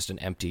that wasn't just an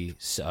empty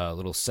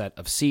little set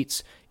of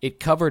seats. It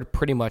covered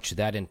pretty much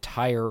that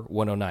entire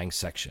 109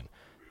 section.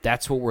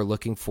 That's what we're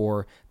looking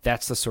for.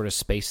 That's the sort of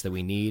space that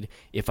we need.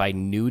 If I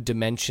knew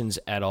dimensions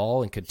at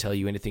all and could tell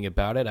you anything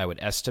about it, I would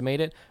estimate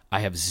it. I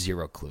have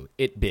zero clue.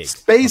 It big.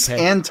 Space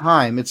and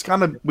time.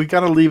 We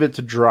gotta leave it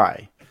to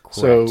dry. Correct.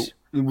 So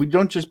we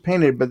don't just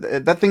paint it,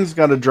 but that thing's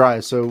gotta dry.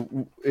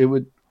 So it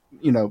would,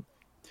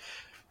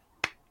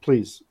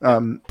 please.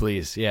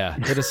 Please, yeah.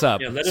 Hit us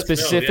up. Let us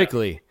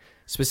specifically, know,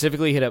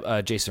 specifically hit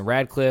up Jason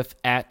Radcliffe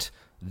at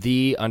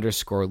 _locals_J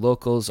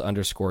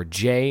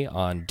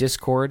on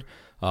Discord.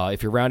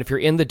 If you're around, if you're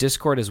in the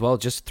Discord as well,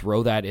 just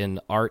throw that in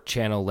art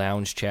channel,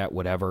 lounge chat,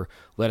 whatever.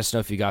 Let us know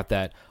if you got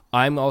that.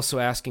 I'm also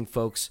asking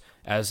folks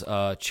as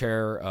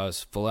chair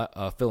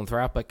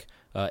philanthropic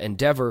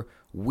endeavor,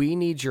 we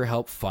need your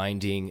help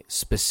finding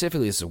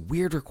specifically, this is a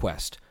weird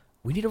request,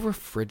 we need a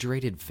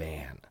refrigerated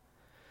van.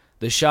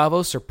 The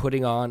Chavos are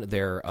putting on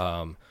their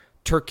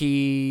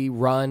turkey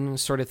run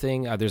sort of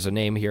thing. There's a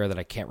name here that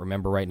I can't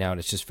remember right now, and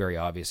it's just very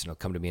obvious, and it'll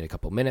come to me in a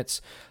couple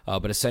minutes.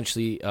 But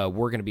essentially,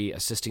 we're going to be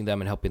assisting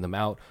them and helping them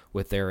out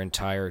with their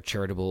entire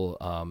charitable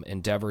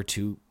endeavor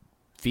to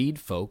feed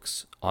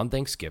folks on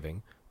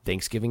Thanksgiving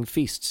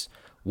feasts.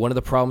 One of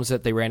the problems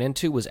that they ran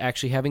into was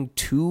actually having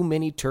too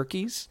many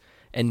turkeys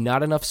and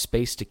not enough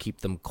space to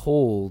keep them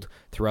cold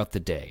throughout the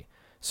day.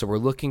 So we're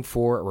looking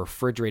for a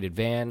refrigerated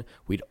van.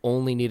 We'd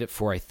only need it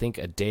for, I think,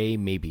 a day,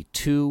 maybe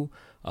two.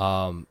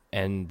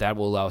 And that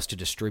will allow us to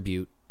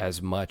distribute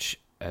as much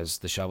as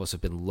the Chavos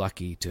have been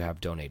lucky to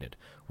have donated.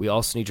 We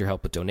also need your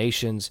help with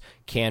donations.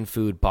 Canned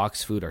food,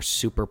 box food are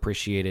super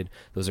appreciated.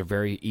 Those are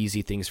very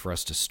easy things for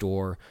us to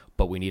store,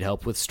 but we need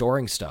help with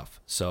storing stuff.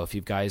 So if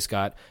you guys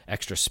got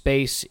extra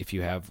space, if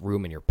you have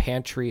room in your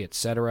pantry,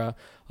 etc.,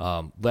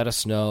 let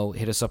us know.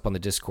 Hit us up on the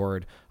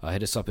Discord.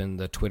 Hit us up in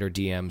the Twitter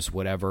DMs,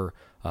 whatever.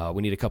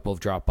 We need a couple of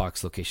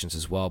Dropbox locations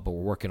as well, but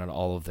we're working on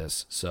all of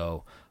this.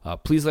 So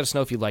please let us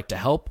know if you'd like to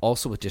help.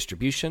 Also with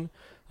distribution,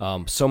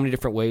 so many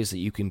different ways that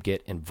you can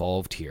get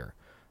involved here.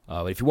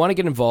 If you want to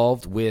get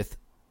involved with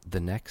the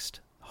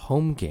next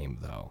home game,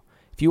 though,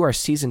 if you are a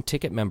season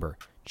ticket member,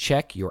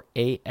 check your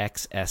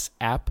AXS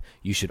app.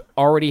 You should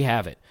already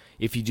have it.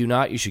 If you do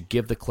not, you should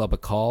give the club a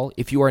call.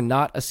 If you are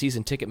not a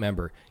season ticket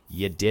member,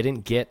 you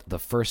didn't get the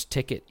first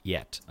ticket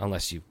yet,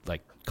 unless you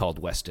called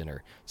Weston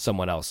or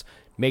someone else.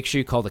 Make sure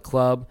you call the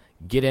club,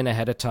 get in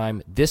ahead of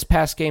time. This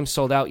past game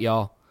sold out,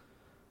 y'all.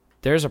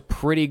 There's a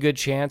pretty good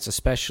chance,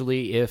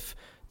 especially if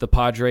the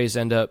Padres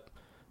end up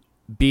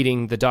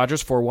beating the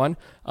Dodgers 4-1,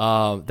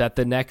 that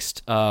the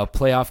next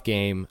playoff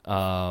game,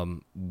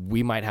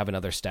 we might have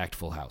another stacked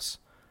full house.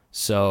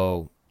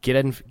 So get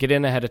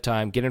in ahead of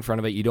time, get in front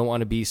of it. You don't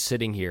want to be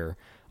sitting here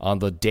on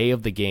the day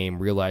of the game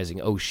realizing,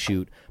 oh,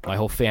 shoot, my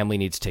whole family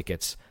needs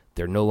tickets.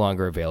 They're no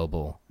longer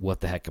available. What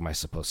the heck am I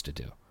supposed to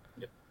do?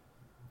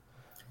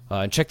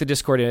 And check the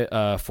Discord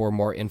for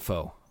more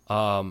info.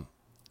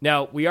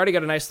 Now, we already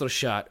got a nice little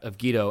shot of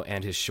Guido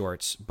and his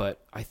shorts,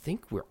 but I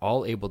think we're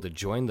all able to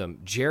join them.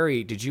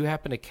 Jerry, did you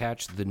happen to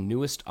catch the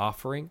newest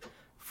offering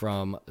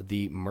from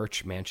the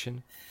Merch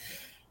Mansion?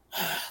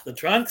 The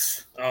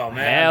trunks? Oh,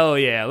 man. Hell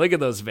yeah. Look at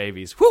those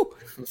babies. Woo!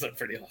 Those are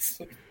pretty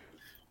awesome.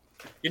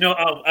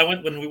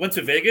 When we went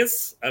to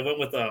Vegas, I went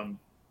with,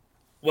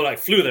 I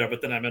flew there,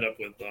 but then I met up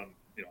with,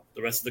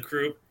 the rest of the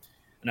crew,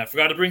 and I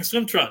forgot to bring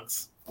swim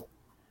trunks.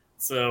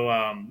 So,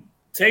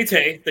 Tay,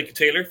 thank you,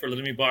 Taylor, for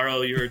letting me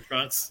borrow your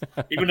trunks,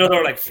 even though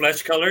they're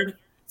flesh colored.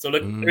 So,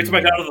 look, every time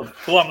I got out of the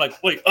pool, I'm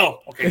like, wait, oh,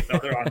 okay, no,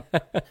 they're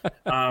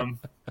on.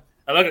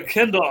 I like a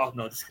Ken doll.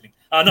 No, just kidding.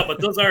 No,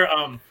 but those are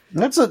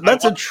That's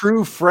a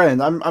true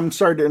friend. I'm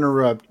sorry to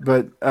interrupt,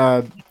 but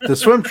the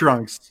swim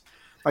trunks,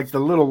 like the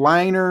little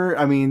liner.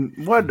 I mean,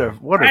 what a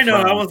I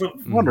know friend. I was a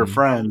What a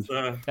friend.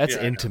 That's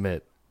yeah,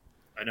 intimate.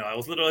 I know. I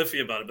was a little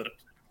iffy about it, but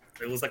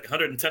it was like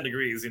 110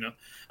 degrees,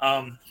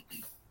 No,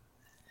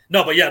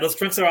 but yeah, those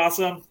trunks are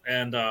awesome.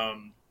 And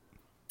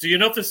do you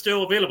know if they're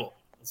still available?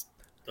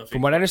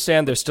 From what I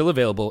understand, they're still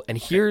available. And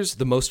here's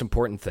the most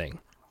important thing.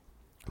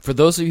 For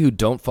those of you who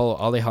don't follow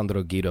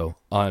Alejandro Guido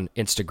on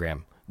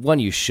Instagram, one,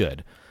 you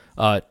should.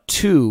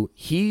 Two,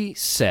 he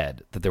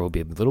said that there will be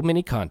a little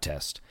mini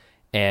contest.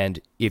 And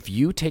if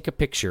you take a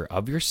picture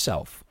of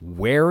yourself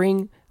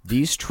wearing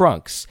these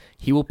trunks,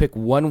 he will pick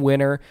one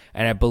winner.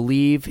 And I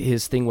believe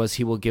his thing was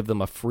he will give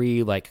them a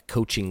free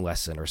coaching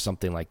lesson or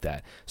something like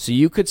that. So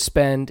you could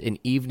spend an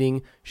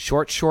evening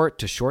short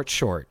to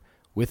short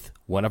with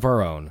one of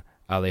our own,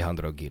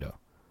 Alejandro Guido.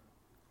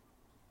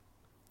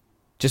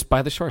 Just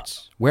buy the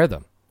shorts. Wear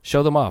them.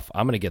 Show them off.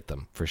 I'm going to get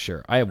them for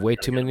sure. I have way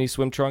too many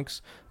swim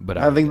trunks, but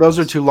I think those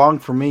are too long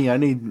for me. I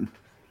need.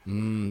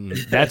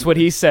 That's what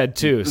he said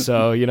too.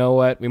 So you know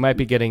what? We might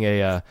be getting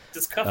a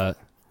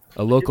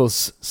local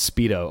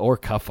Speedo or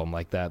cuff them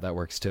like that. That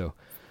works too.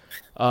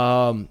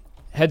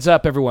 Heads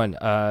up, everyone!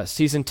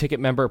 Season ticket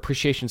member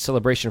appreciation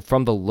celebration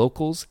from the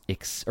locals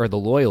or the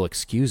loyal.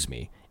 Excuse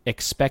me.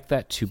 Expect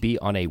that to be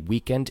on a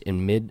weekend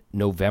in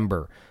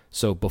mid-November.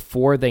 So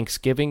before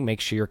Thanksgiving,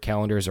 make sure your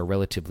calendars are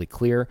relatively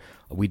clear.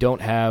 We don't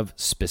have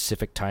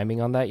specific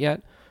timing on that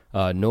yet.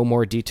 No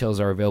more details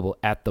are available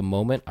at the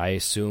moment. I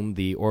assume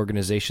the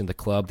organization, the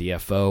club, the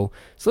FO,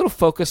 is a little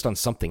focused on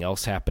something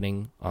else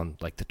happening on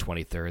the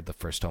 23rd, the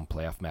first home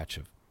playoff match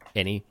of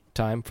any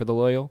time for the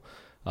Loyal.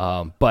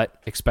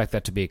 But expect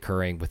that to be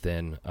occurring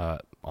within,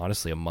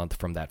 honestly, a month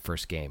from that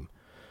first game.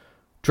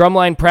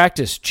 Drumline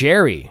practice.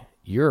 Jerry,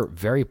 you're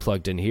very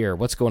plugged in here.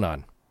 What's going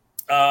on?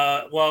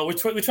 Well, we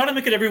try to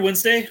make it every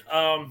Wednesday,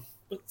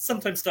 but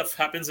sometimes stuff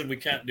happens and we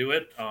can't do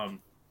it.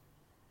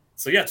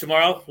 So yeah,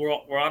 tomorrow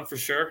we're on for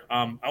sure.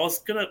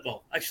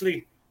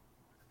 Actually,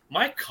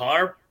 my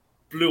car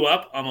blew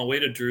up on my way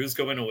to Drew's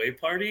going away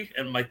party,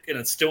 and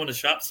it's still in the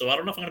shop, so I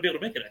don't know if I'm gonna be able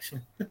to make it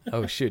actually.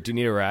 Oh shoot! Do you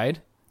need a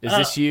ride? Is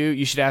this you?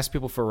 You should ask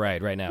people for a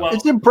ride right now. Well,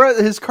 It's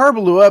impressive. His car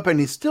blew up, and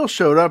he still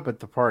showed up at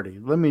the party.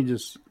 Let me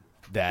just.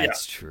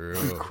 That's true.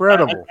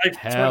 Incredible.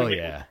 Hell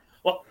yeah.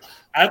 Well,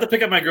 I have to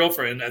pick up my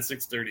girlfriend at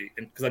 6:30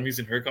 because I'm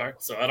using her car,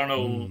 so I don't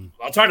know.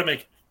 I'll try to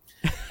make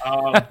it.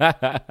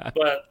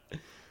 But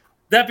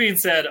that being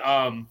said,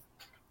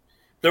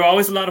 they're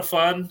always a lot of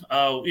fun.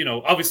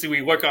 Obviously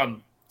we work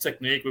on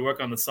technique, we work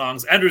on the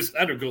songs. Andrew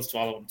goes to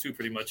all of them too,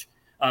 pretty much.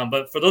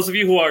 But for those of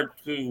you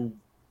who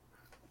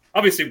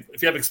obviously,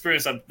 if you have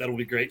experience, that will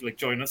be great.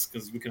 Join us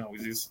because we can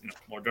always use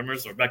more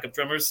drummers or backup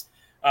drummers.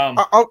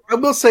 I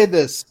will say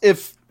this: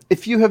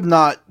 if you have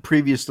not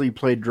previously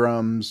played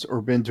drums or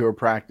been to a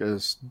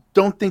practice,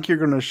 don't think you're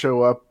going to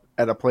show up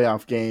at a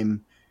playoff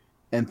game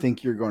and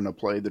think you're going to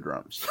play the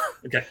drums.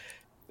 Okay.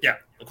 Yeah,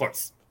 of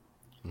course.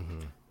 Mm-hmm.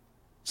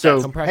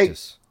 So, come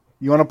practice. Hey,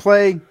 you want to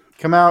play?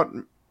 Come out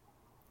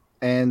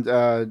and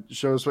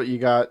show us what you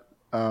got.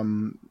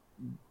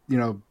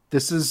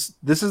 This is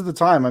the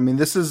time. I mean,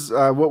 this is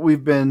what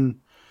we've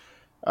been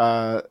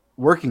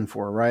working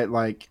for, right?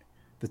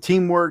 The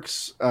team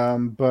works,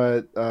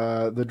 but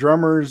the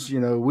drummers,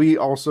 we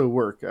also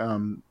work.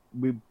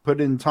 We put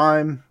in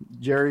time.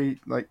 Jerry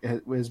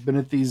has been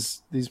at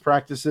these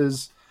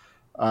practices.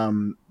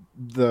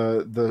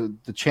 The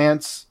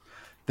chants,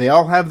 they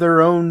all have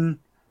their own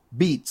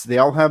beats. They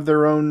all have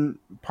their own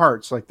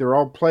parts. They're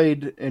all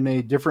played in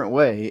a different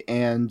way,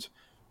 and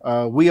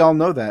we all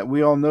know that.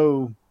 We all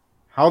know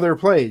how they're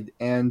played,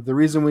 and the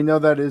reason we know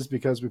that is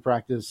because we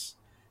practice,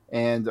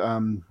 and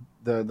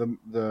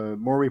the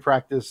more we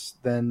practice,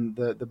 then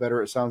the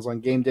better it sounds on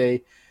game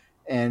day.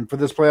 And for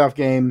this playoff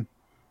game,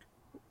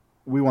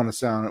 we want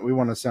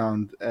to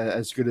sound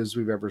as good as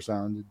we've ever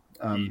sounded.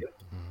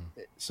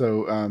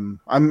 So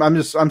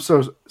I'm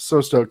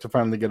so stoked to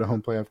finally get a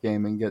home playoff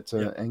game and get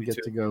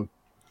to go.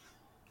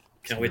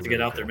 Can't wait to get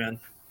out there, man.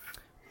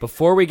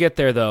 Before we get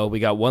there, though, we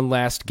got one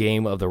last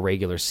game of the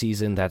regular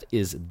season. That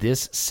is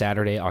this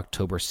Saturday,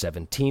 October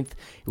 17th. It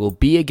will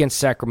be against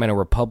Sacramento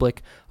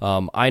Republic.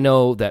 I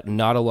know that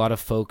not a lot of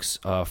folks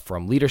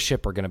from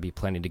leadership are going to be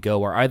planning to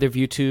go. Are either of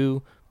you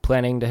two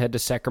planning to head to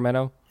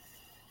Sacramento?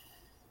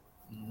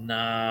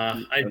 Nah.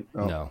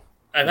 No.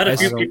 I've had a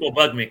few people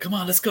bug me. Come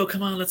on, let's go.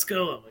 I'm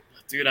like,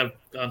 dude, I've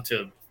gone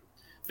to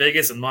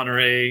Vegas and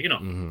Monterey,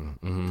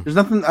 There's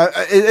nothing.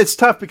 It's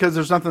tough because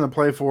there's nothing to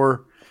play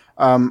for.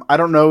 I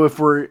don't know if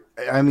do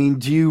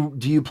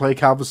you play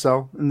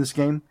Calvacel in this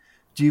game?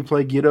 Do you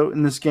play Guido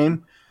in this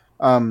game?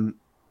 Do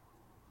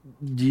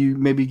you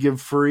maybe give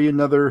Furry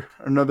another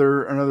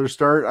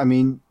start? I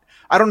mean,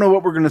 I don't know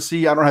what we're going to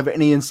see. I don't have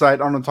any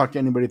insight. I don't talk to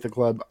anybody at the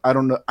club. I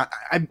don't know.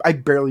 I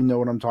barely know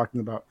what I'm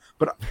talking about,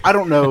 but I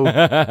don't know.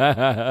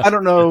 I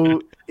don't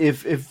know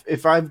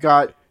if I've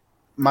got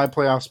my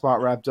playoff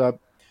spot wrapped up.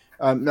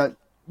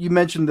 You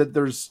mentioned that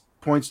there's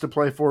points to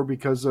play for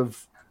because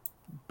of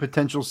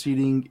potential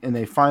seeding in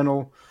a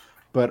final,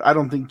 but I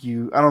don't think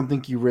you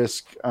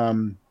risk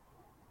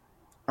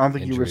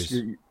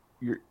Injuries.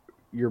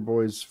 your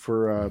boys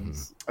for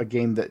a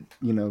game that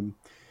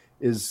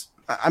is.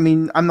 I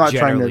mean, I'm not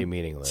trying Generally to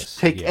meaningless.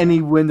 take Yeah.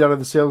 any wind out of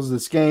the sails of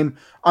this game.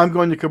 I'm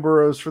going to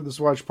Kaburo's for this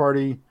watch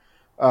party.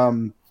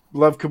 Love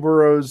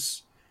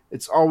Kaburo's.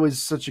 It's always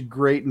such a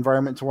great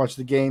environment to watch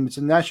the game. It's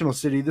a national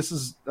city. This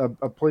is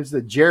a place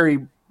that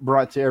Jerry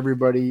brought to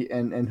everybody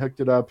and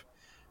hooked it up.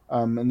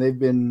 And they've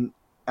been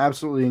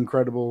absolutely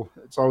incredible.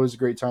 It's always a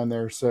great time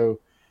there. So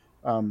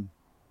I'm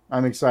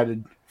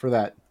excited for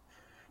that.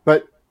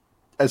 But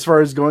as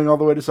far as going all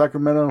the way to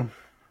Sacramento,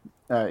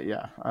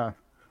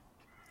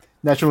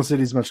 National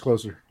City is much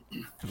closer.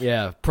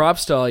 Yeah,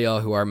 props to all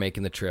y'all who are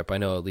making the trip. I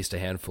know at least a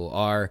handful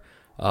are.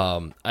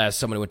 As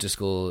someone who went to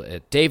school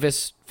at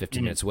Davis,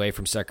 15 minutes away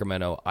from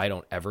Sacramento, I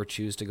don't ever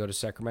choose to go to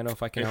Sacramento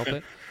if I can help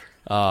it.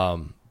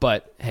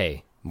 But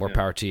hey, more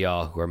power to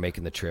y'all who are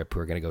making the trip, who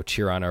are going to go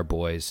cheer on our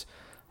boys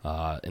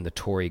in the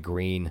Tory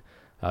Green.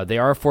 They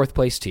are a fourth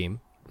place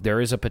team. There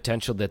is a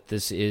potential that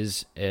this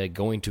is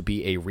going to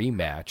be a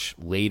rematch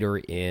later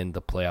in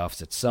the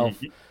playoffs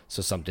itself.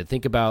 So something to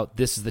think about.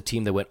 This is the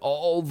team that went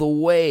all the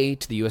way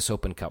to the U.S.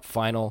 Open Cup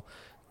final.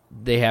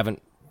 They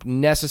haven't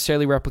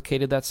necessarily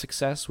replicated that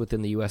success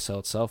within the USL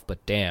itself,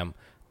 but damn,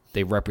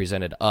 they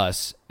represented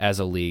us as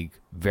a league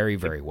very,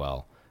 very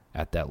well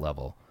at that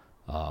level.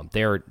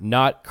 They are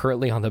not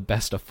currently on the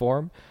best of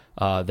form.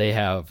 They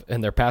have,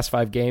 in their past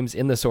 5 games,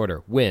 in this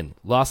order: win,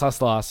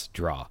 loss,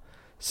 draw.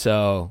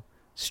 So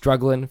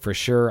struggling for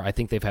sure. I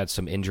think they've had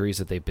some injuries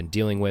that they've been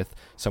dealing with.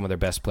 Some of their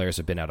best players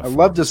have been out of form. I'd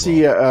love to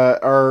see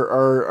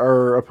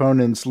our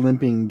opponents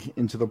limping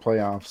into the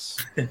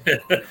playoffs.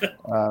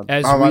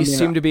 As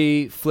seem to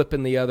be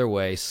flipping the other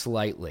way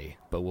slightly,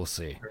 but we'll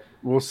see.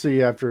 We'll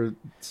see after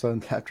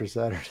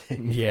Saturday.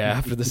 Yeah,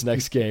 after this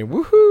next game.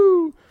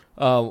 Woohoo!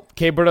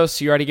 Okay,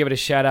 Bertos, you already gave it a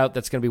shout out.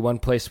 That's going to be one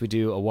place we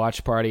do a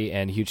watch party,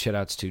 and huge shout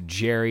outs to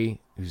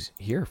Jerry, who's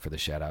here for the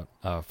shout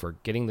out, for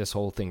getting this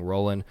whole thing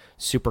rolling.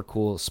 Super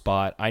cool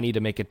spot. I need to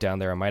make it down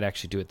there. I might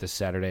actually do it this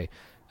Saturday,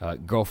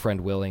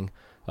 girlfriend willing.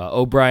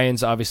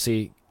 O'Brien's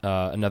obviously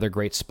another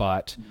great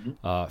spot.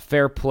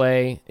 Fair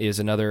Play is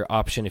another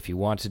option if you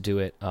want to do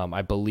it.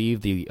 I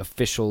believe the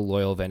official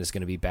Loyal event is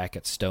going to be back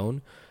at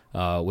Stone,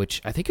 which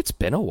I think it's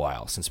been a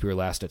while since we were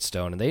last at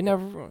Stone, and they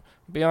never,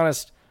 to be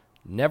honest,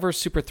 never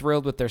super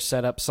thrilled with their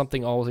setup.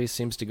 Something always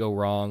seems to go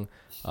wrong,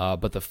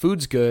 but the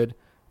food's good,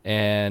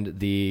 and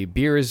the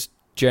beer is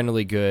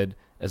generally good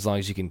as long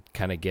as you can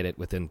kind of get it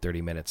within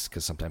 30 minutes,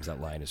 because sometimes that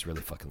line is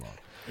really fucking long.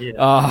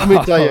 Let me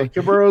tell you,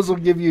 Cabarros will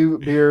give you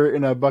beer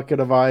in a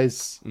bucket of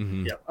ice,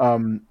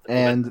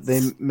 and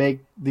they make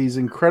these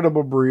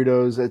incredible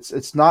burritos.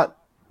 It's not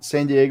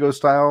San Diego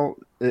style.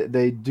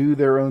 They do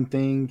their own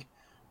thing.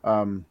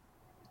 I'm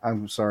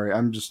sorry,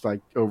 I'm just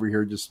like over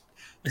here just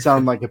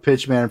sound like a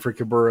pitch man for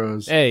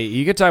Cabarros. Hey,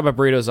 you can talk about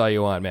burritos all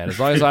you want, man. As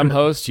long as I'm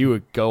host, you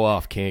would go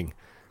off king.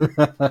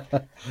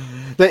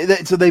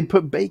 So they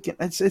put bacon.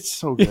 It's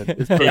so good.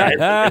 It's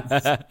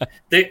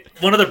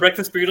one of the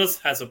breakfast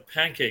burritos has a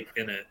pancake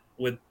in it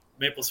with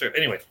maple syrup.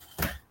 Anyway,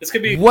 this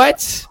could be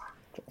what?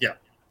 Yeah.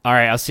 All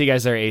right, I'll see you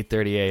guys there at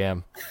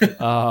 8:30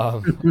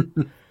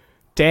 a.m.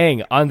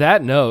 Dang. On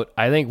that note,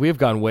 I think we've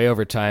gone way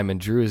over time,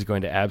 and Drew is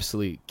going to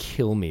absolutely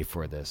kill me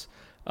for this.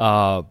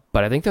 But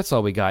I think that's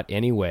all we got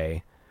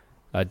anyway.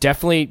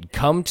 Definitely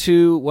come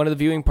to one of the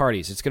viewing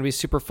parties. It's going to be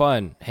super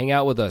fun. Hang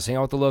out with us. Hang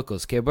out with the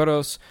locals.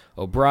 Queberos,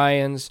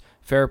 O'Brien's,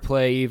 Fair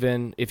Play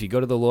even. If you go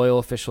to the Loyal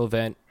official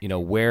event,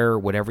 wear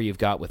whatever you've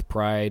got with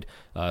pride.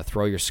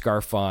 Throw your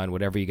scarf on,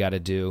 whatever you got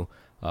to do.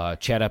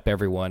 Chat up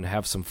everyone.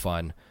 Have some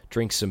fun.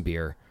 Drink some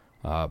beer.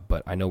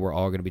 But I know we're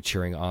all going to be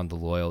cheering on the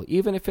Loyal,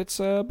 even if it's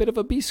a bit of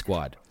a B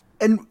squad.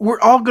 And we're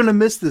all going to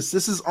miss this.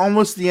 This is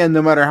almost the end.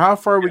 No matter how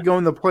far we go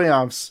in the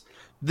playoffs,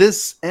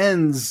 this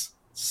ends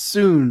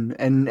soon,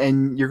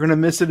 and you're going to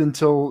miss it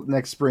until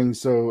next spring.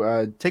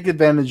 So take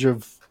advantage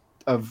of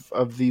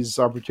these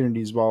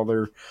opportunities while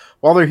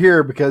they're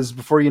here, because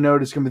before you know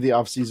it, it's going to be the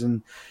off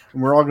season,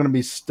 and we're all going to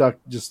be stuck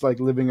just like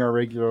living our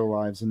regular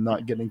lives and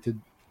not getting to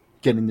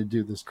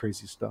do this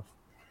crazy stuff.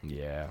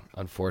 Yeah,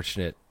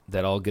 unfortunate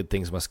that all good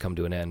things must come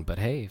to an end. But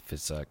hey, if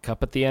it's a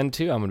cup at the end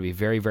too, I'm going to be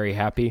very, very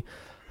happy.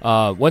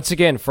 Once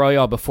again, for all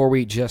y'all, before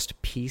we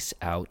just peace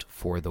out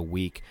for the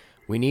week,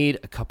 we need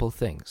a couple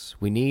things.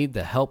 We need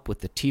the help with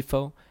the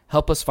TIFO.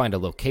 Help us find a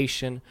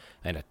location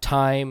and a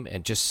time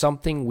and just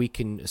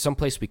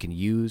someplace we can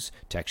use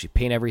to actually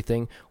paint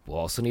everything. We'll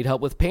also need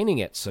help with painting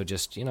it. So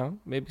just,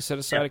 maybe set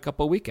aside a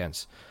couple of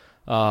weekends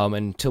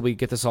until we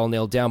get this all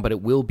nailed down. But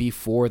it will be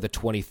for the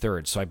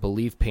 23rd. So I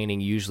believe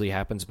painting usually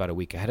happens about a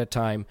week ahead of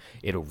time.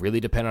 It'll really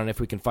depend on if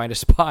we can find a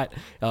spot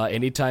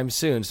anytime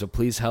soon. So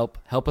please help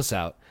us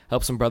out.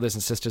 Help some brothers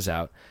and sisters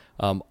out.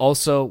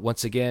 Also,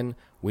 once again,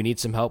 we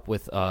need some help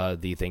with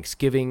the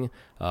Thanksgiving,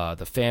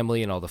 the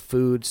family, and all the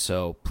food.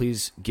 So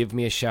please give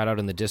me a shout out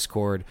in the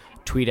Discord.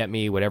 tweet at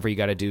me, whatever you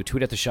got to do.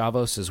 Tweet at the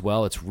Chavos as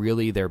well. It's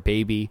really their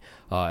baby,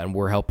 and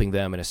we're helping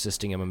them and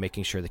assisting them and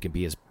making sure they can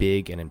be as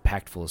big and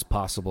impactful as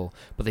possible.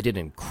 But they did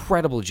an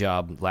incredible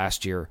job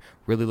last year.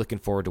 Really looking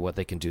forward to what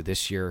they can do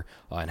this year,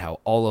 and how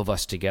all of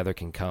us together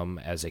can come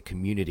as a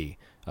community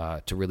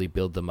to really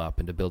build them up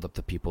and to build up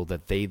the people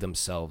that they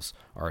themselves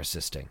are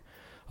assisting.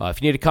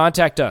 If you need to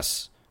contact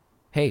us,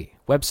 hey,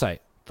 website,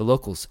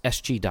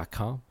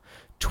 thelocalssg.com.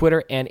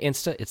 Twitter and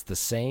Insta, it's the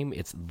same.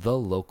 It's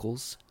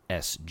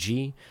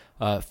thelocalssg.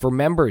 For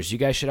members, you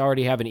guys should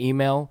already have an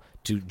email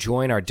to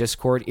join our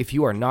Discord. If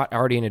you are not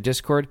already in a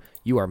Discord,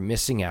 you are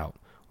missing out.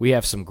 We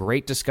have some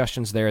great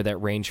discussions there that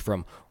range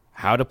from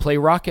how to play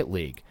Rocket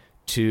League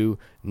to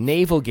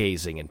navel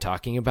gazing and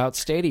talking about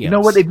stadiums. You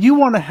know what? If you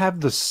want to have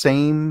the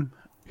same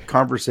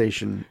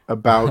conversation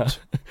about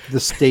the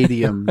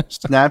stadium,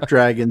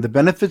 Snapdragon, the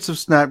benefits of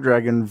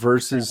Snapdragon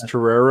versus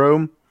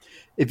Torero,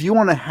 if you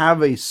want to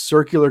have a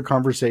circular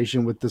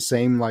conversation with the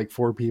same like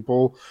 4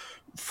 people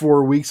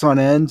for weeks on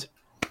end,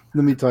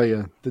 let me tell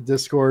you, the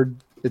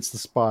Discord, it's the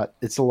spot.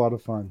 It's a lot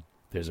of fun.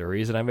 There's a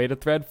reason I made a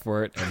thread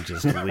for it, and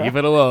just leave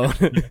it alone.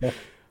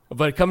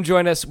 But come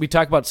join us. We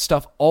talk about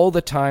stuff all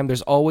the time.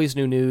 There's always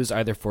new news,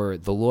 either for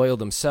the Loyal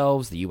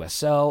themselves, the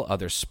USL,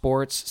 other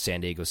sports,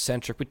 San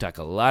Diego-centric. We talk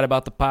a lot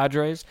about the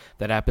Padres.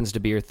 That happens to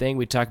be your thing.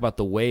 We talk about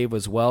the Wave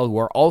as well, who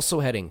are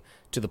also heading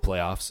to the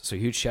playoffs. So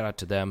huge shout out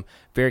to them.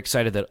 Very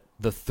excited that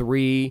the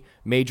 3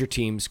 major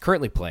teams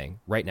currently playing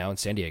right now in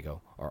San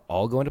Diego are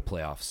all going to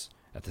playoffs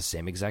at the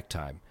same exact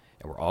time,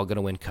 and we're all going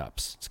to win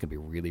cups. It's going to be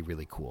really,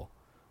 really cool.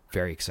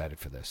 Very excited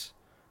for this.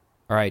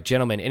 All right,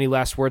 gentlemen, any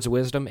last words of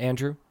wisdom,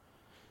 Andrew?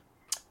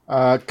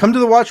 Come to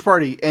the watch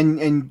party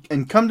and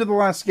come to the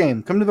last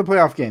game. Come to the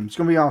playoff game. It's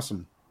going to be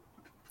awesome.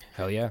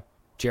 Hell yeah.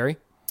 Jerry?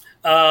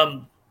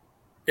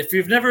 If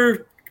you've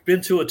never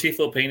been to a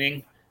Tifo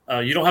painting,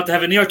 you don't have to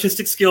have any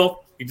artistic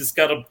skill. You just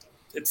got to,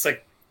 it's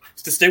like,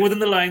 to stay within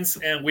the lines.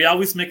 And we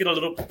always make it a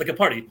little like a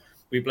party.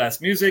 We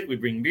blast music, we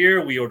bring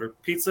beer, we order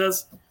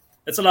pizzas.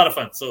 It's a lot of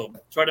fun. So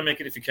try to make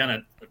it if you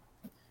can.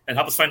 And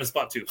help us find a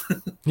spot too.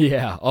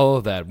 Yeah, all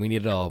of that. We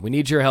need it all. We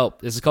need your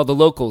help. This is called the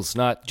Locals,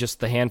 not just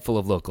the handful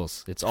of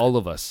locals. It's all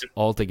of us,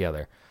 all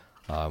together.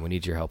 We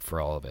need your help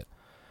for all of it.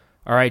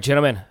 All right,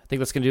 gentlemen, I think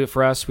that's going to do it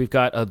for us. We've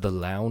got the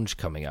lounge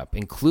coming up,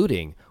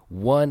 including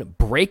one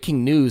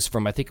breaking news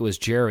from, I think it was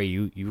Jerry.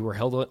 You were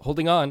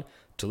holding on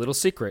to a little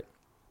secret,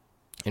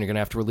 and you're going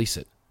to have to release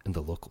it in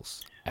the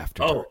Locals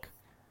after dark.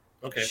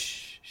 Okay.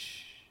 Shh.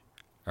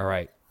 All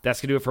right, that's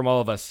going to do it from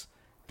all of us.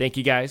 Thank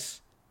you,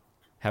 guys.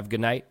 Have a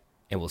good night.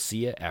 And we'll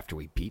see you after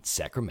we beat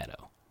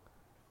Sacramento.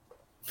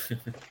 Any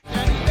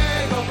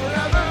day, go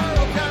forever,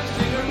 oh,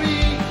 country,